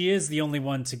mean, she is the only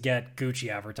one to get Gucci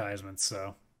advertisements,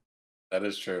 so That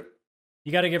is true.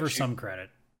 you got to give her She, some credit.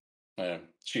 yeah,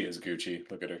 she is Gucci.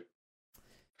 Look at her.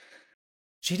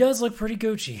 She does look pretty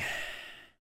Gucci.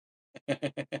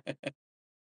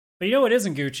 But you know what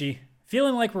isn't Gucci?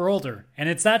 Feeling like we're older. And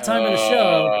it's that time of the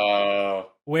show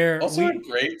Oh. where Also a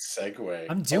great segue.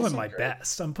 I'm doing Also my great.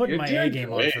 best. I'm putting You're my A doing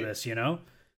game on for great. this, you know?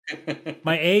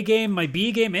 My A game, my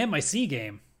B game, and my C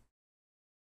game.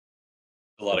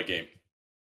 A lot of game.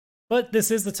 But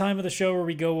this is the time of the show where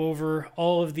we go over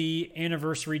all of the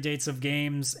anniversary dates of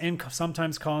games and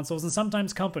sometimes consoles and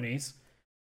sometimes companies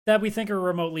that we think are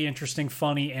remotely interesting,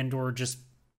 funny, and or just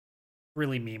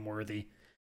really meme worthy.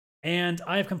 And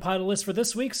I have compiled a list for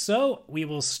this week, so we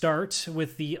will start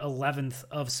with the 11th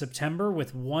of September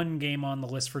with one game on the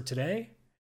list for today.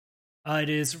 It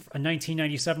is a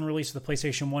 1997 release for the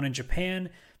PlayStation 1 in Japan.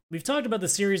 We've talked about the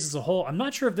series as a whole. I'm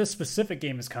not sure if this specific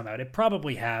game has come out. It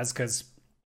probably has, because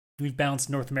we've bounced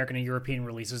North American and European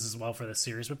releases as well for this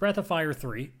series. But Breath of Fire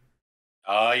 3.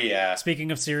 Oh, yeah.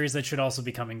 Speaking of series that should also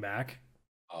be coming back.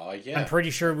 Oh, yeah. I'm pretty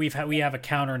sure we have a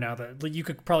counter now that you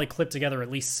could probably clip together at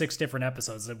least 6 different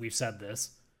episodes that we've said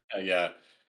this. Yeah.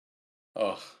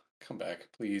 Oh, come back,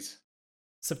 please.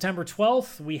 September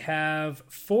 12th, we have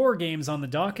 4 games on the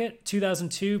docket.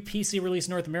 2002, PC release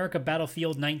North America,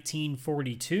 Battlefield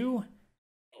 1942.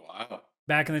 Wow.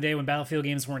 Back in the day when Battlefield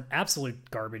games weren't absolute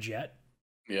garbage yet.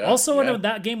 Yeah. Also, yeah.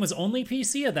 that game was only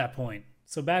PC at that point.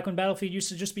 So back when Battlefield used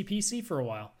to just be PC for a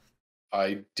while.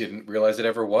 I didn't realize it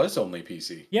ever was only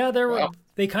PC. Yeah, Wow.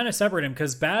 they kind of separated them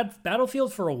because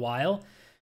Battlefield for a while,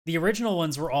 the original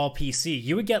ones were all PC.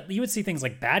 You would see things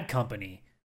like Bad Company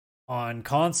on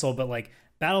console, but like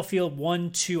Battlefield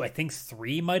 1, 2, I think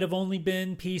 3 might have only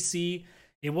been PC.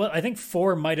 I think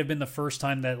 4 might have been the first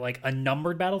time that like a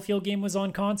numbered Battlefield game was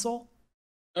on console.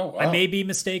 Oh, wow. I may be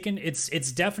mistaken.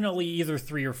 It's definitely either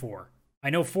 3 or 4. I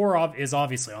know 4 is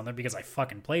obviously on there because I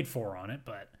fucking played 4 on it,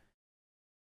 but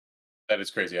That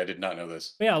is crazy. I did not know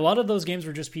this. yeah, a lot of those games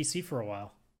were just PC for a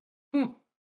while. Hmm.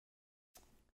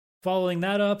 Following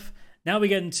that up, now we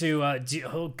get into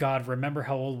oh god, remember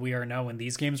how old we are now when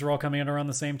these games were all coming out around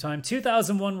the same time.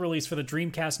 2001 release for the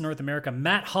Dreamcast North America,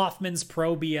 Matt Hoffman's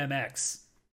Pro BMX.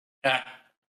 Ah,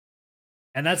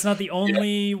 And that's not the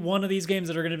only one of these games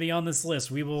that are going to be on this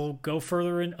list. We will go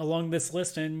further along this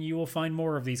list and you will find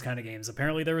more of these kind of games.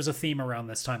 Apparently there was a theme around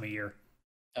this time of year.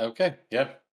 okay.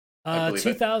 Yep. I believe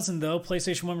it. 2000 though,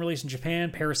 PlayStation 1 released in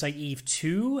Japan, Parasite Eve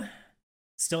 2.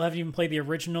 Still haven't even played the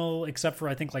original except for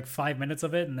I think like 5 minutes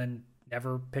of it and then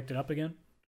never picked it up again.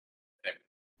 Okay.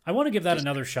 I want to give that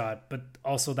another shot, but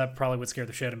also that probably would scare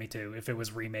the shit out of me too if it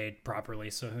was remade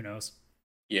properly, so who knows.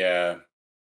 Yeah.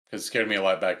 Because it scared me a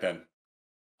lot back then.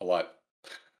 A lot.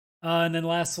 And then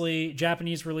lastly,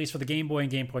 Japanese release for the Game Boy and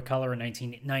Game Boy Color in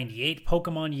 1998,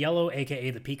 Pokemon Yellow, aka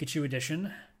the Pikachu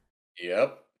edition,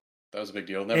 Yep. That was a big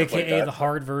deal. Never played aka that. the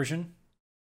hard version.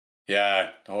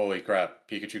 Yeah. Holy crap.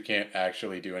 Pikachu can't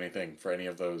actually do anything for any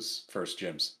of those first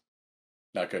gyms.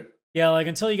 Not good. Yeah, like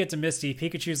until you get to Misty,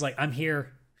 Pikachu's like, I'm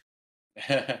here.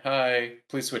 Hi.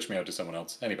 Please switch me out to someone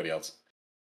else. Anybody else.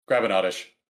 Grab an Oddish.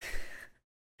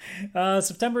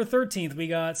 September 13th, we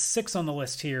got 6 on the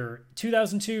list here.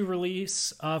 2002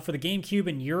 release for the GameCube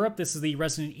in Europe. This is the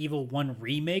Resident Evil 1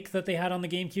 remake that they had on the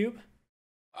GameCube.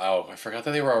 Oh, I forgot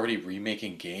that they were already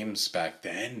remaking games back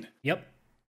then. Yep.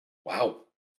 Wow.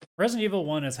 Resident Evil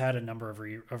 1 has had a number of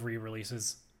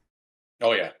re-releases.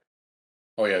 Oh, yeah.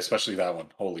 Oh, yeah, especially that one.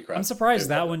 Holy crap. I'm surprised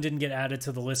that one didn't get added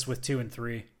to the list with 2 and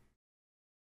 3.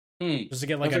 Just to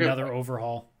get like That's a good another point.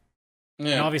 overhaul. And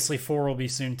Yeah. obviously 4 will be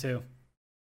soon too.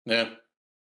 Yeah.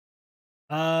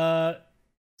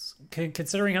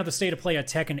 Considering how the state of play at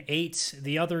Tekken 8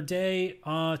 the other day,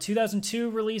 2002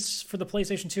 release for the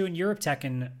PlayStation 2 in Europe,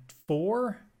 Tekken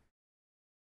 4.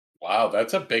 Wow,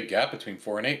 that's a big gap between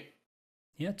 4 and 8.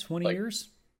 Yeah, 20 Like, years.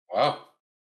 Wow.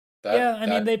 Yeah, I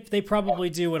mean they probably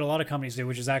do what a lot of companies do,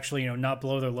 which is actually not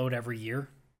blow their load every year.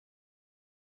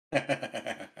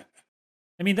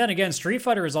 I mean, then again, Street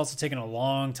Fighter is also taking a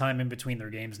long time in between their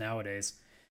games nowadays.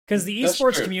 Because the That's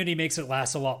esports true. community makes it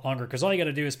last a lot longer. Because all you got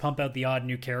to do is pump out the odd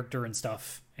new character and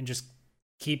stuff, and just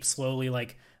keep slowly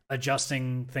like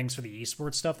adjusting things for the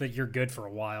esports stuff. That you're good for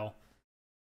a while.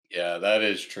 Yeah, that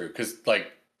is true. Because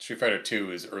like Street Fighter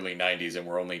 2 is early 90s, and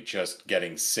we're only just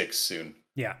getting 6 soon.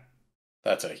 Yeah.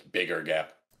 That's a bigger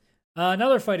gap.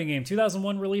 Another fighting game,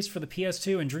 2001 release for the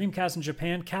PS2 and Dreamcast in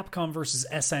Japan. Capcom versus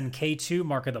SNK2,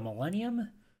 Mark of the Millennium.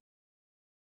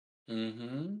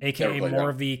 Mm-hmm. AKA more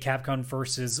of the Capcom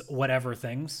versus whatever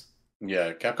things.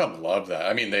 Yeah, Capcom loved that.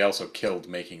 I mean, they also killed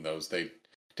making those. They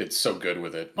did so good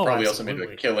with it. Oh, Probably absolutely. also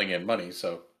made a killing in money,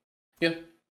 so yeah.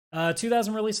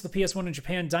 2000 release for the PS1 in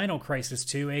Japan, Dino Crisis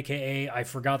 2, aka I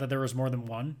forgot that there was more than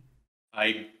one.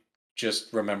 I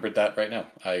just remembered that right now.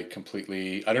 I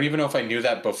don't even know if I knew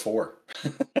that before.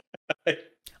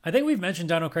 I think we've mentioned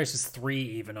Dino Crisis 3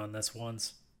 even on this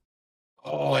once.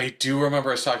 Oh, I do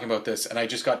remember us talking about this, and I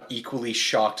just got equally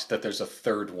shocked that there's a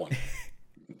third one,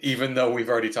 even though we've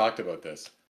already talked about this.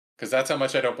 Because that's how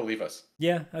much I don't believe us.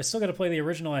 Yeah, I still got to play the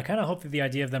original. I kind of hope that the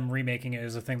idea of them remaking it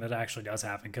is a thing that actually does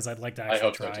happen, because I'd like to I actually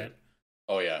hope try so too. it.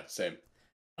 Oh yeah, same.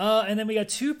 And then we got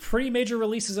two pretty major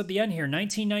releases at the end here.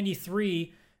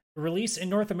 1993, release in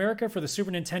North America for the Super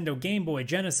Nintendo, Game Boy,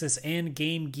 Genesis, and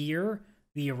Game Gear,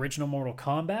 the original Mortal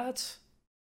Kombat.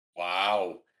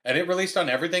 Wow. And it released on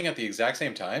everything at the exact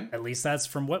same time? At least that's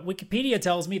from what Wikipedia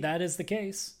tells me that is the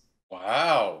case.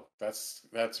 Wow. That's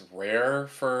rare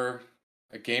for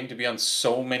a game to be on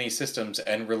so many systems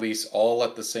and release all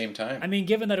at the same time. I mean,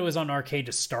 given that it was on arcade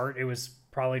to start, it was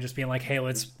probably just being like, hey,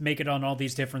 let's make it on all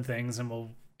these different things and we'll...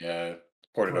 Yeah,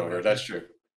 port it over. That's true.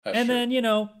 And then,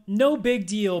 no big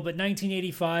deal, but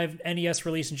 1985 NES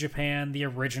release in Japan, the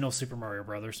original Super Mario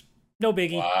Brothers. No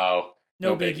biggie. Wow.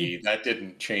 No biggie. That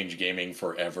didn't change gaming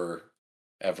forever,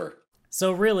 ever.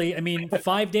 So really, I mean,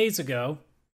 5 days ago...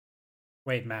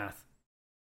 Wait, math.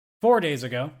 4 days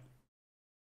ago...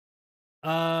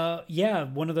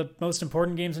 one of the most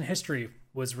important games in history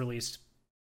was released.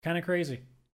 Kind of crazy.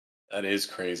 That is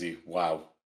crazy. Wow.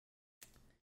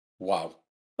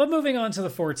 But moving on to the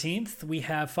 14th, we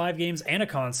have 5 games and a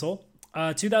console.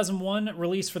 2001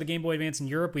 release for the Game Boy Advance in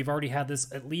Europe. We've already had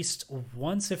this at least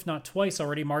once, if not twice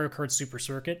already. Mario Kart Super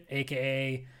Circuit,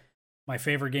 aka my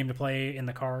favorite game to play in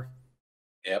the car.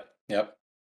 Yep.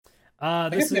 I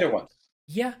played it once.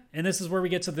 Yeah, and this is where we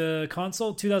get to the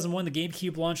console. 2001, the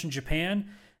GameCube launched in Japan.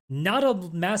 Not a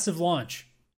massive launch.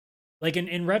 Like,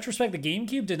 in retrospect, the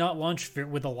GameCube did not launch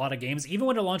with a lot of games. Even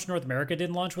when it launched in North America, it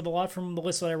didn't launch with a lot from the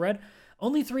list that I read.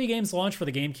 Only 3 games launched for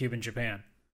the GameCube in Japan.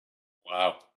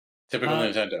 Wow. Typical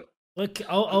Nintendo. Look,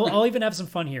 I'll even have some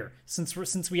fun here.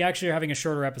 Since we actually are having a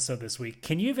shorter episode this week,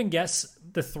 can you even guess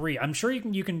the 3? I'm sure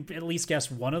you can at least guess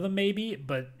one of them, maybe,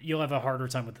 but you'll have a harder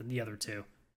time with the other 2.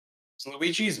 Is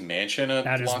Luigi's Mansion a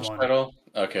That is launch one. title?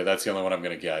 Okay, that's the only one I'm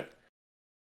going to get.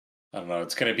 I don't know.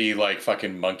 It's going to be like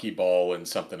fucking Monkey Ball and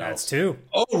something That's else. 2.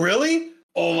 Oh, really?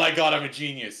 Oh my god, I'm a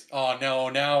genius. Oh no,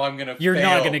 now I'm going to You're fail.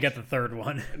 not going to get the third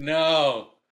one. No.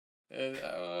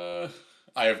 I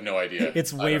have no idea.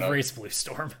 It's Wave Race Blue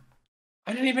Storm.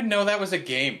 I didn't even know that was a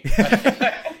game.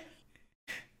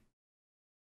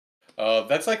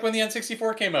 That's like when the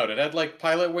N64 came out. It had like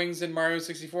Pilot Wings in Mario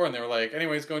 64, and they were like,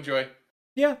 anyways, go enjoy.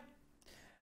 Yeah.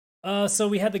 So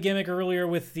we had the gimmick earlier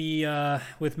with the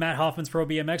with Matt Hoffman's Pro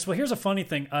BMX. Well, here's a funny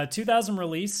thing. 2000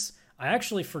 release. I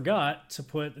actually forgot to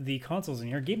put the consoles in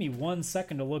here. Give me 1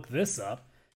 second to look this up.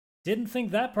 Didn't think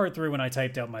that part through when I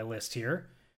typed out my list here.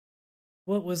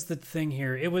 What was the thing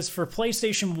here? It was for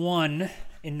PlayStation 1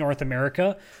 in North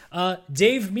America.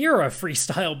 Dave Mirra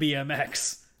Freestyle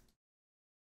BMX.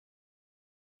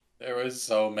 There was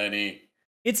so many.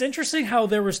 It's interesting how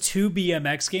there was 2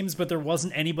 BMX games, but there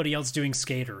wasn't anybody else doing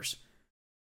skaters.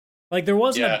 Like, there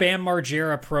wasn't a Bam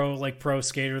Margera pro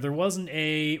skater. There wasn't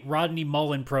a Rodney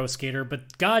Mullen pro skater,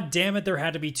 but god damn it, there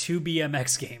had to be 2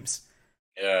 BMX games.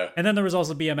 Yeah. And then there was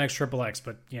also BMX Triple X,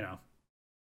 but,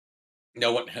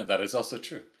 No one, that is also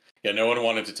true. Yeah, no one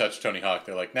wanted to touch Tony Hawk.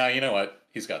 They're like, nah, you know what?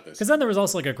 He's got this. Because then there was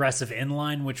also, like, Aggressive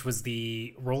Inline, which was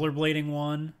the rollerblading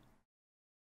one.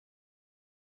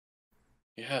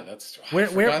 Yeah, that's...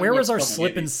 Where was our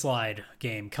Slip and Slide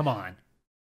game? Come on.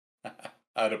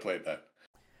 I'd have played that.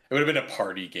 It would have been a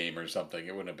party game or something.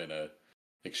 It wouldn't have been a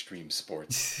extreme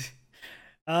sports.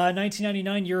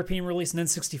 1999 European release in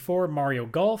N64, Mario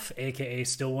Golf, aka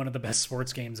still one of the best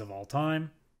sports games of all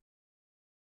time.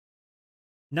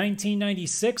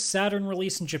 1996 Saturn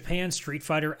release in Japan, Street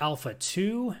Fighter Alpha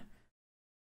 2.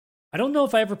 I don't know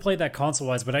if I ever played that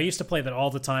console-wise, but I used to play that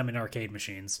all the time in arcade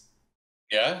machines.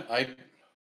 Yeah,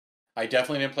 I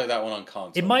definitely didn't play that one on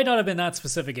console. It might not have been that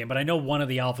specific game, but I know one of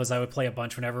the alphas I would play a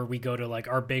bunch whenever we go to like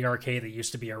our big arcade that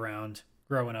used to be around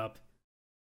growing up.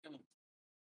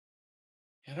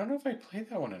 I don't know if I played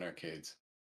that one in arcades.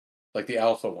 Like the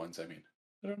alpha ones, I mean.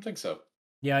 I don't think so.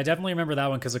 Yeah, I definitely remember that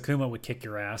one because Akuma would kick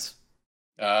your ass.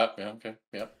 Yeah, okay,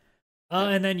 yep.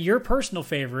 And then your personal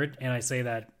favorite, and I say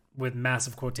that with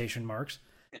massive quotation marks,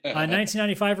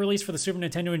 1995 release for the Super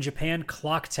Nintendo in Japan,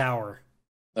 Clock Tower.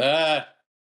 Wait,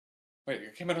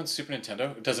 it came out on Super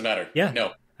Nintendo? It doesn't matter. Yeah.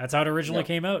 No. That's how it originally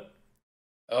came out.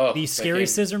 Oh, the Scary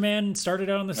Scissor Man started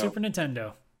out on the Super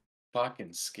Nintendo.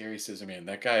 Fucking Scary Scissor Man.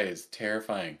 That guy is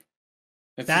terrifying.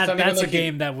 That's a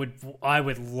game that I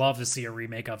would love to see a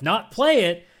remake of. Not play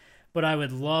it, but I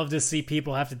would love to see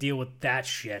people have to deal with that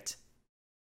shit.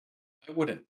 I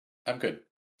wouldn't. I'm good.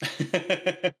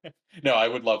 No, I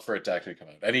would love for it to actually come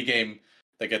out. Any game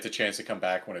that gets a chance to come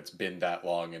back when it's been that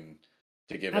long and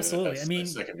to give it a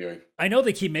second viewing. I know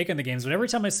they keep making the games, but every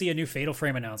time I see a new Fatal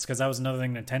Frame announced, because that was another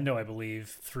thing Nintendo, I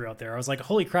believe, threw out there, I was like,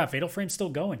 holy crap, Fatal Frame's still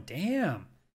going. Damn.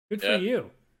 Good for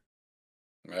you.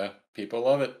 Yeah, people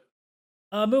love it.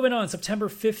 Moving on, September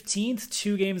 15th,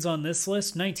 2 games on this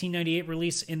list. 1998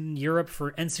 release in Europe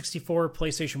for N64,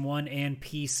 PlayStation 1, and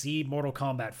PC, Mortal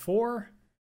Kombat 4.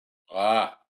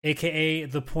 AKA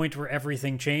the point where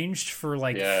everything changed for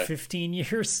 15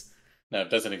 years. No, it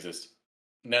doesn't exist.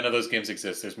 None of those games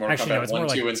exist. There's Mortal Kombat 1,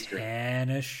 2, and 3.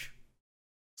 10-ish.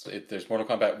 There's Mortal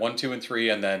Kombat 1, 2, and 3,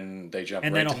 and then they jump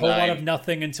and right then a to whole 9. lot of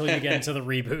nothing until you get into the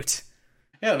reboot.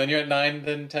 Yeah, then you're at 9,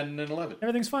 then 10, and 11.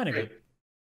 Everything's fine again.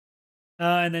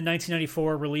 And then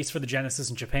 1994 release for the Genesis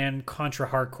in Japan, Contra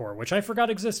Hardcore, which I forgot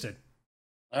existed.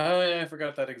 Oh, yeah, I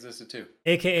forgot that existed too.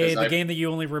 AKA the game that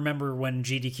you only remember when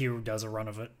GDQ does a run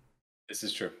of it. This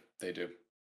is true. They do.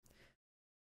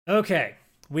 Okay,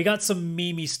 we got some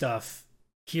memey stuff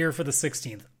here for the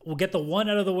 16th. We'll get the one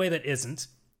out of the way that isn't.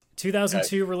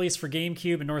 2002 release for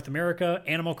GameCube in North America,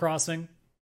 Animal Crossing.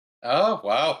 Oh,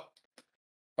 wow.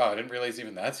 Wow, I didn't realize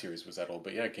even that series was that old,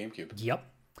 but yeah, GameCube. Yep.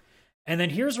 And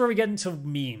then here's where we get into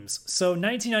memes. So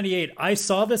 1998, I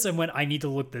saw this and went, I need to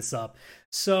look this up.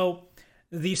 So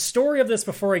the story of this,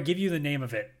 before I give you the name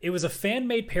of it, it was a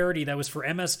fan-made parody that was for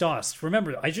MS-DOS.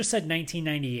 Remember, I just said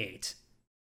 1998.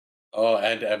 Oh,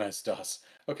 and MS-DOS.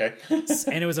 Okay.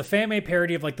 And it was a fan-made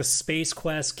parody of like the Space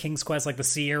Quest, King's Quest, like the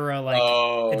Sierra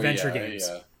adventure games.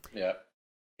 Yeah.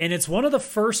 And it's one of the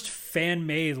first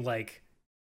fan-made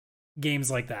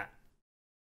games like that.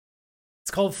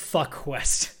 It's called Fuck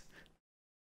Quest.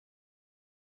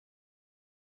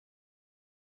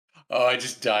 Oh, I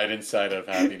just died inside of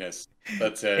happiness.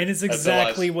 That's it. And it's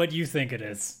exactly what you think it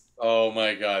is. Oh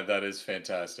my god, that is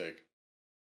fantastic.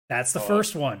 That's the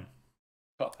first one.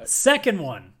 Second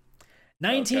one.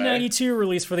 1992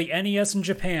 release for the NES in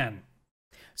Japan.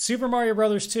 Super Mario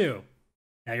Bros. 2.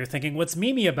 Now you're thinking, what's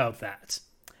memey about that?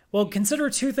 Well, consider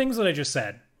 2 things that I just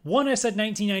said. One, I said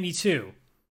 1992.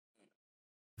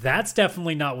 That's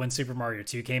definitely not when Super Mario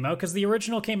 2 came out, because the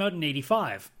original came out in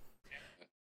 85.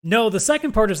 No, the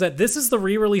second part is that this is the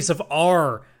re-release of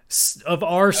our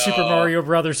Super Mario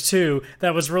Bros. 2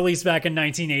 that was released back in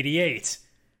 1988.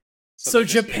 So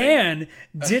Japan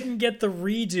didn't get the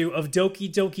redo of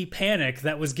Doki Doki Panic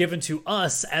that was given to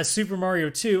us as Super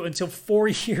Mario 2 until 4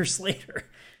 years later.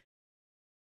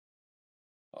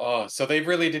 Oh, so they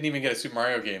really didn't even get a Super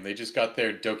Mario game. They just got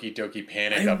their Doki Doki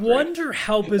Panic upgrade. I wonder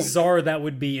how bizarre that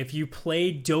would be if you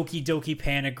played Doki Doki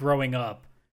Panic growing up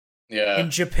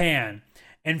in Japan.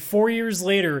 And 4 years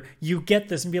later, you get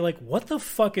this and be like, what the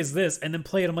fuck is this? And then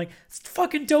play it. I'm like, it's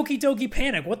fucking Doki Doki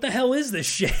Panic. What the hell is this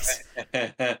shit?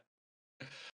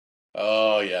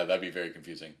 Oh, yeah, that'd be very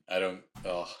confusing. And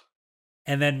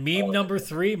then meme number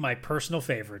 3, my personal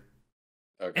favorite.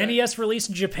 Okay. NES released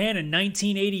in Japan in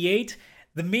 1988.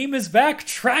 The meme is back,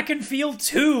 Track and Field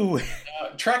 2.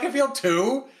 Track and Field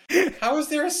 2? How is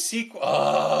there a sequel?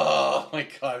 Oh, my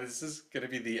God, this is going to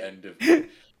be the end of me.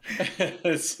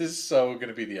 This is so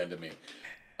gonna be the end of me.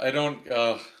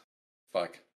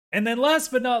 Fuck. And then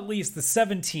last but not least, the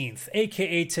 17th,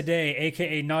 aka today,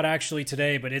 aka not actually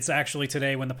today, but it's actually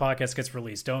today when the podcast gets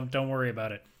released. Don't worry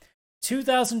about it.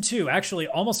 2002. Actually,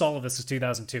 almost all of this is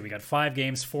 2002. We got 5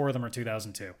 games, 4 of them are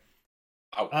 2002.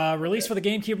 Released for the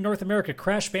GameCube North America,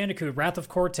 Crash Bandicoot, Wrath of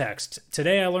Cortex.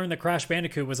 Today I learned that Crash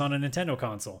Bandicoot was on a Nintendo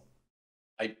console.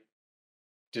 I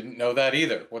didn't know that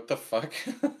either. What the fuck?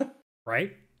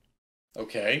 Right?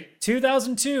 Okay.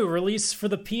 2002, release for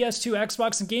the PS2,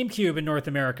 Xbox, and GameCube in North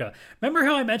America. Remember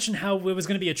how I mentioned how it was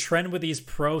going to be a trend with these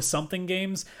pro something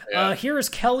games? Yeah. Here is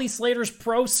Kelly Slater's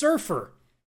Pro Surfer.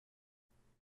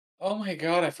 Oh my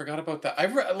god, I forgot about that.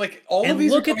 Like all of And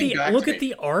these are coming back look to at me.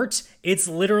 the art. It's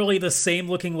literally the same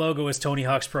looking logo as Tony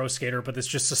Hawk's Pro Skater, but it's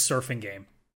just a surfing game.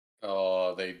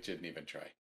 Oh, they didn't even try.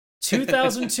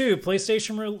 2002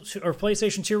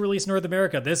 PlayStation 2 released North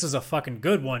America. This is a fucking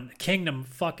good one. Kingdom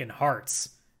fucking Hearts.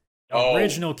 Oh,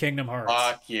 Original Kingdom Hearts.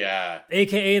 fuck yeah.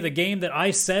 AKA the game that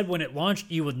I said when it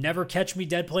launched, you would never catch me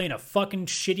dead playing a fucking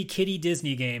shitty kitty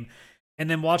Disney game. And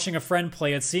then watching a friend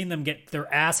play it, seeing them get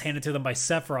their ass handed to them by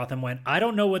Sephiroth, and went, I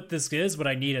don't know what this is, but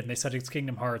I need it. And they said it's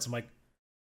Kingdom Hearts. I'm like,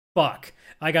 fuck.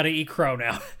 I gotta eat crow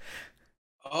now.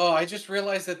 Oh, I just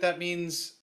realized that that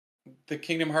means the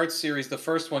Kingdom Hearts series, the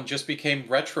first one, just became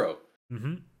retro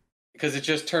hmm because it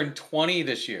just turned 20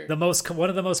 this year. One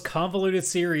of the most convoluted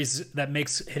series that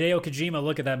makes Hideo Kojima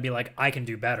look at that and be like, I can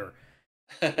do better,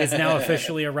 is now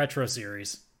officially a retro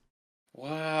series.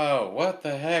 Wow, what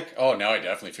the heck? Oh, now I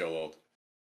definitely feel old.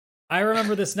 I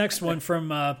remember this next one from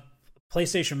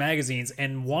PlayStation magazines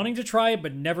and wanting to try it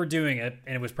but never doing it,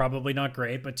 and it was probably not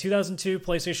great. But 2002,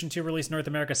 PlayStation 2 released North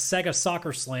America Sega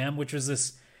Soccer Slam, which was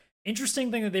this interesting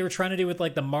thing that they were trying to do with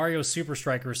like the Mario Super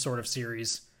Strikers sort of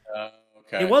series.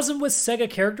 Okay. It wasn't with Sega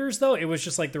characters though; it was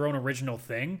just like their own original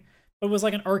thing. But it was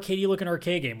like an arcadey looking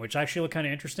arcade game, which actually looked kind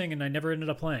of interesting, and I never ended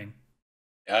up playing.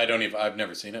 I've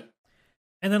never seen it.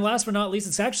 And then last but not least,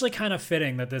 it's actually kind of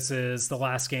fitting that this is the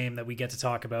last game that we get to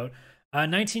talk about.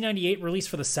 1998 release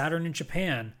for the Saturn in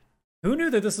Japan. Who knew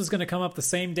that this was going to come up the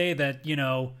same day that,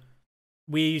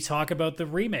 we talk about the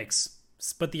remakes?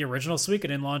 But the original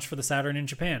Suikoden launched for the Saturn in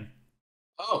Japan.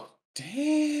 Oh,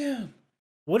 damn.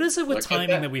 What is it with Look at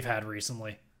timing that. we've had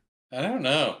recently? I don't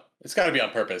know. It's got to be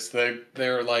on purpose.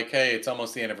 They're like, hey, it's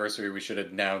almost the anniversary. We should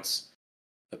announce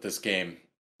that this game,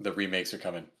 the remakes are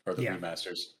coming or the Yeah.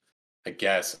 remasters. I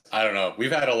guess. I don't know.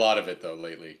 We've had a lot of it though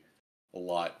lately. A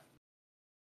lot.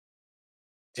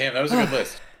 Damn, that was a good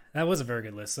list. That was a very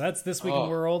good list. So that's This Week in Oh,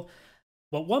 World.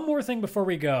 But one more thing before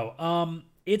we go.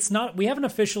 We haven't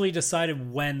officially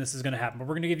decided when this is going to happen, but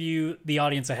we're going to give you, the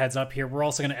audience, a heads up here. We're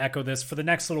also going to echo this for the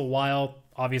next little while,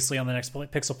 obviously on the next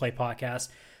Pixel Play podcast.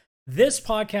 This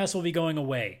podcast will be going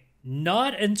away.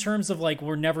 Not in terms of like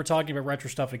we're never talking about retro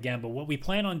stuff again, but what we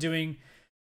plan on doing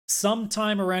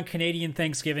sometime around Canadian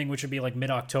Thanksgiving, which would be like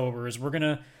mid-October, is we're going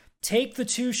to take the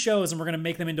two shows and we're going to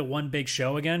make them into one big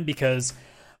show again, because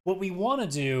what we want to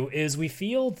do is we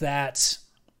feel that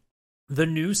the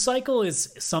news cycle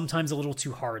is sometimes a little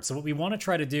too hard. So what we want to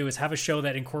try to do is have a show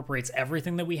that incorporates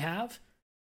everything that we have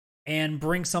and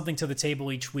bring something to the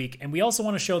table each week. And we also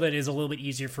want a show that is a little bit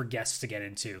easier for guests to get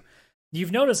into.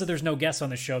 You've noticed that there's no guests on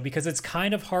the show because it's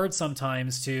kind of hard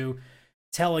sometimes to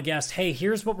tell a guest, hey,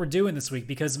 here's what we're doing this week,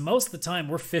 because most of the time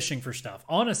we're fishing for stuff.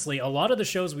 Honestly, a lot of the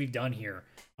shows we've done here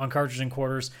on Cartridge and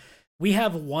Quarters, we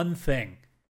have one thing.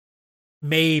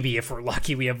 Maybe if we're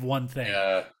lucky, we have one thing.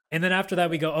 yeah. And then after that,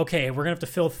 we go, okay, we're going to have to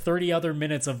fill 30 other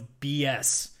minutes of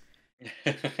BS.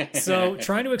 So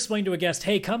trying to explain to a guest,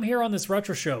 hey, come here on this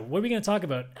retro show. What are we going to talk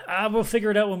about? We'll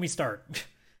figure it out when we start.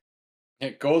 Yeah,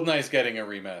 GoldenEye's getting a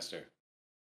remaster.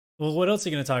 Well, what else are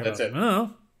you going to talk That's about? it. I don't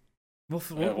know.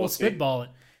 We'll see. spitball it.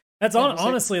 That's Yeah, we'll see.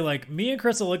 honestly, like, me and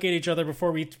Chris will look at each other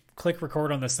before we click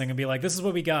record on this thing and be like, this is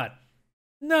what we got.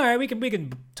 No, all right, we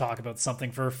can talk about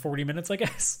something for 40 minutes, I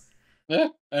guess. Yeah,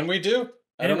 and we do.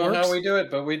 I And don't it know works. how we do it,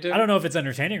 but we do. I don't know if it's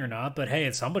entertaining or not, but hey,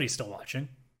 somebody's still watching.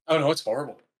 Oh no, it's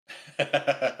horrible. No,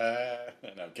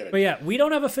 I'm kidding. But yeah, we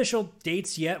don't have official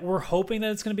dates yet. We're hoping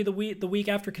that it's going to be the week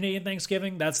after Canadian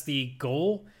Thanksgiving. That's the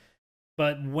goal.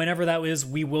 But whenever that is,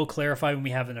 we will clarify when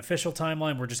we have an official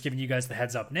timeline. We're just giving you guys the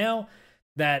heads up now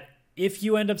that if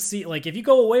you end up if you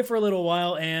go away for a little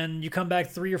while and you come back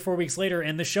 3 or 4 weeks later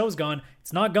and the show's gone,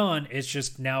 it's not gone. It's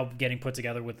just now getting put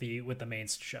together with the main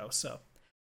show. So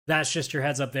that's just your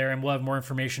heads up there, and we'll have more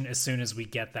information as soon as we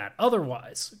get that.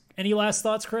 Otherwise, any last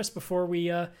thoughts, Chris, before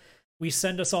we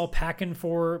send us all packing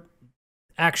for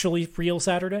actually real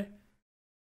Saturday?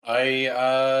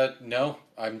 No,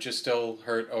 I'm just still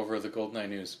hurt over the GoldenEye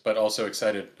news, but also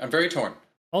excited. I'm very torn.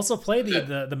 Also, play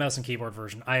the mouse and keyboard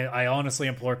version. I honestly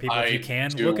implore people, if you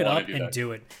can, do look it wanna up do and that.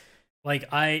 do it. Like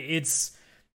I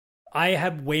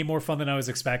had way more fun than I was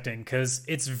expecting because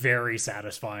it's very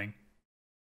satisfying,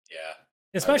 Yeah.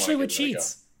 especially with give it a go.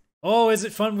 cheats. Oh, is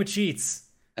it fun with cheats?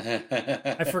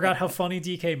 I forgot how funny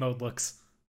DK mode looks.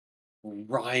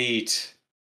 Right.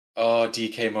 Oh,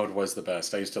 DK mode was the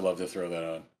best. I used to love to throw that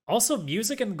on. Also,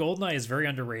 music in GoldenEye is very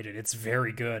underrated. It's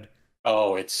very good,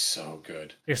 Oh, it's so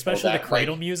good. especially that, the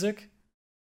cradle like- music.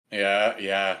 Yeah,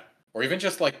 yeah. Or even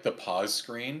just like the pause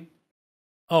screen.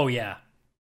 Oh yeah.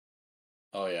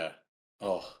 Oh yeah.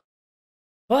 Oh.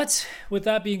 But with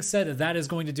that being said, that is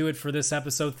going to do it for this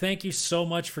episode. Thank you so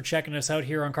much for checking us out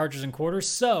here on Cartridges and Quarters.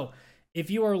 So, if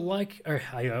you are I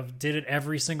did it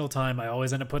every single time. I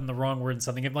always end up putting the wrong word in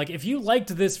something. If you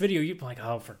liked this video, you'd be like,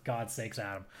 oh, for God's sakes,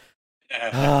 Adam.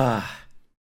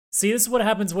 See, this is what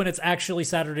happens when it's actually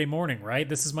Saturday morning, right?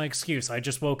 This is my excuse. I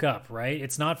just woke up, right?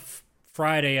 It's not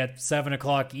Friday at 7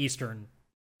 o'clock Eastern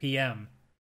PM.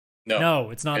 No,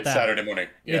 it's not that. It's Saturday morning.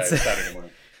 Yeah, it's Saturday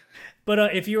morning.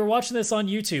 But if you were watching this on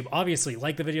YouTube, obviously,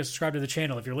 like the video, subscribe to the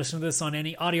channel. If you're listening to this on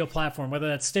any audio platform, whether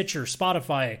that's Stitcher,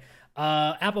 Spotify,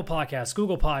 Apple Podcasts,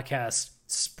 Google Podcasts,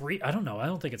 I don't know. I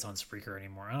don't think it's on Spreaker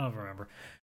anymore. I don't remember.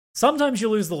 Sometimes you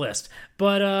lose the list.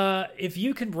 But if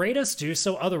you can rate us, do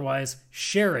so. Otherwise,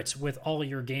 share it with all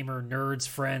your gamer nerds,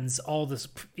 friends, all this.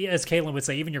 As Caitlin would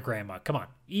say, even your grandma. Come on.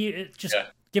 Just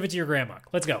give it to your grandma.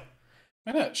 Let's go.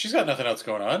 Why not? She's got nothing else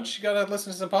going on. She got to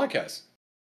listen to some podcasts.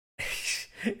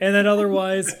 And then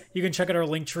otherwise, you can check out our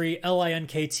link tree,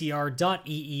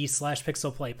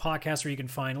 linktr.ee/pixelplaypodcast, where you can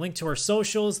find link to our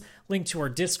socials, link to our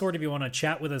Discord if you want to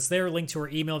chat with us there, link to our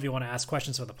email if you want to ask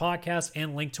questions for the podcast,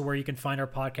 and link to where you can find our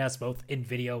podcast both in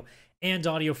video and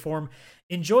audio form.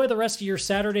 Enjoy the rest of your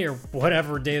Saturday or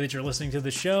whatever day that you're listening to the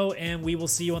show, and we will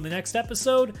see you on the next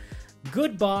episode.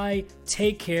 Goodbye.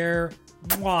 Take care.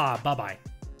 Mwah. Bye-bye.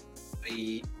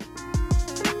 Bye.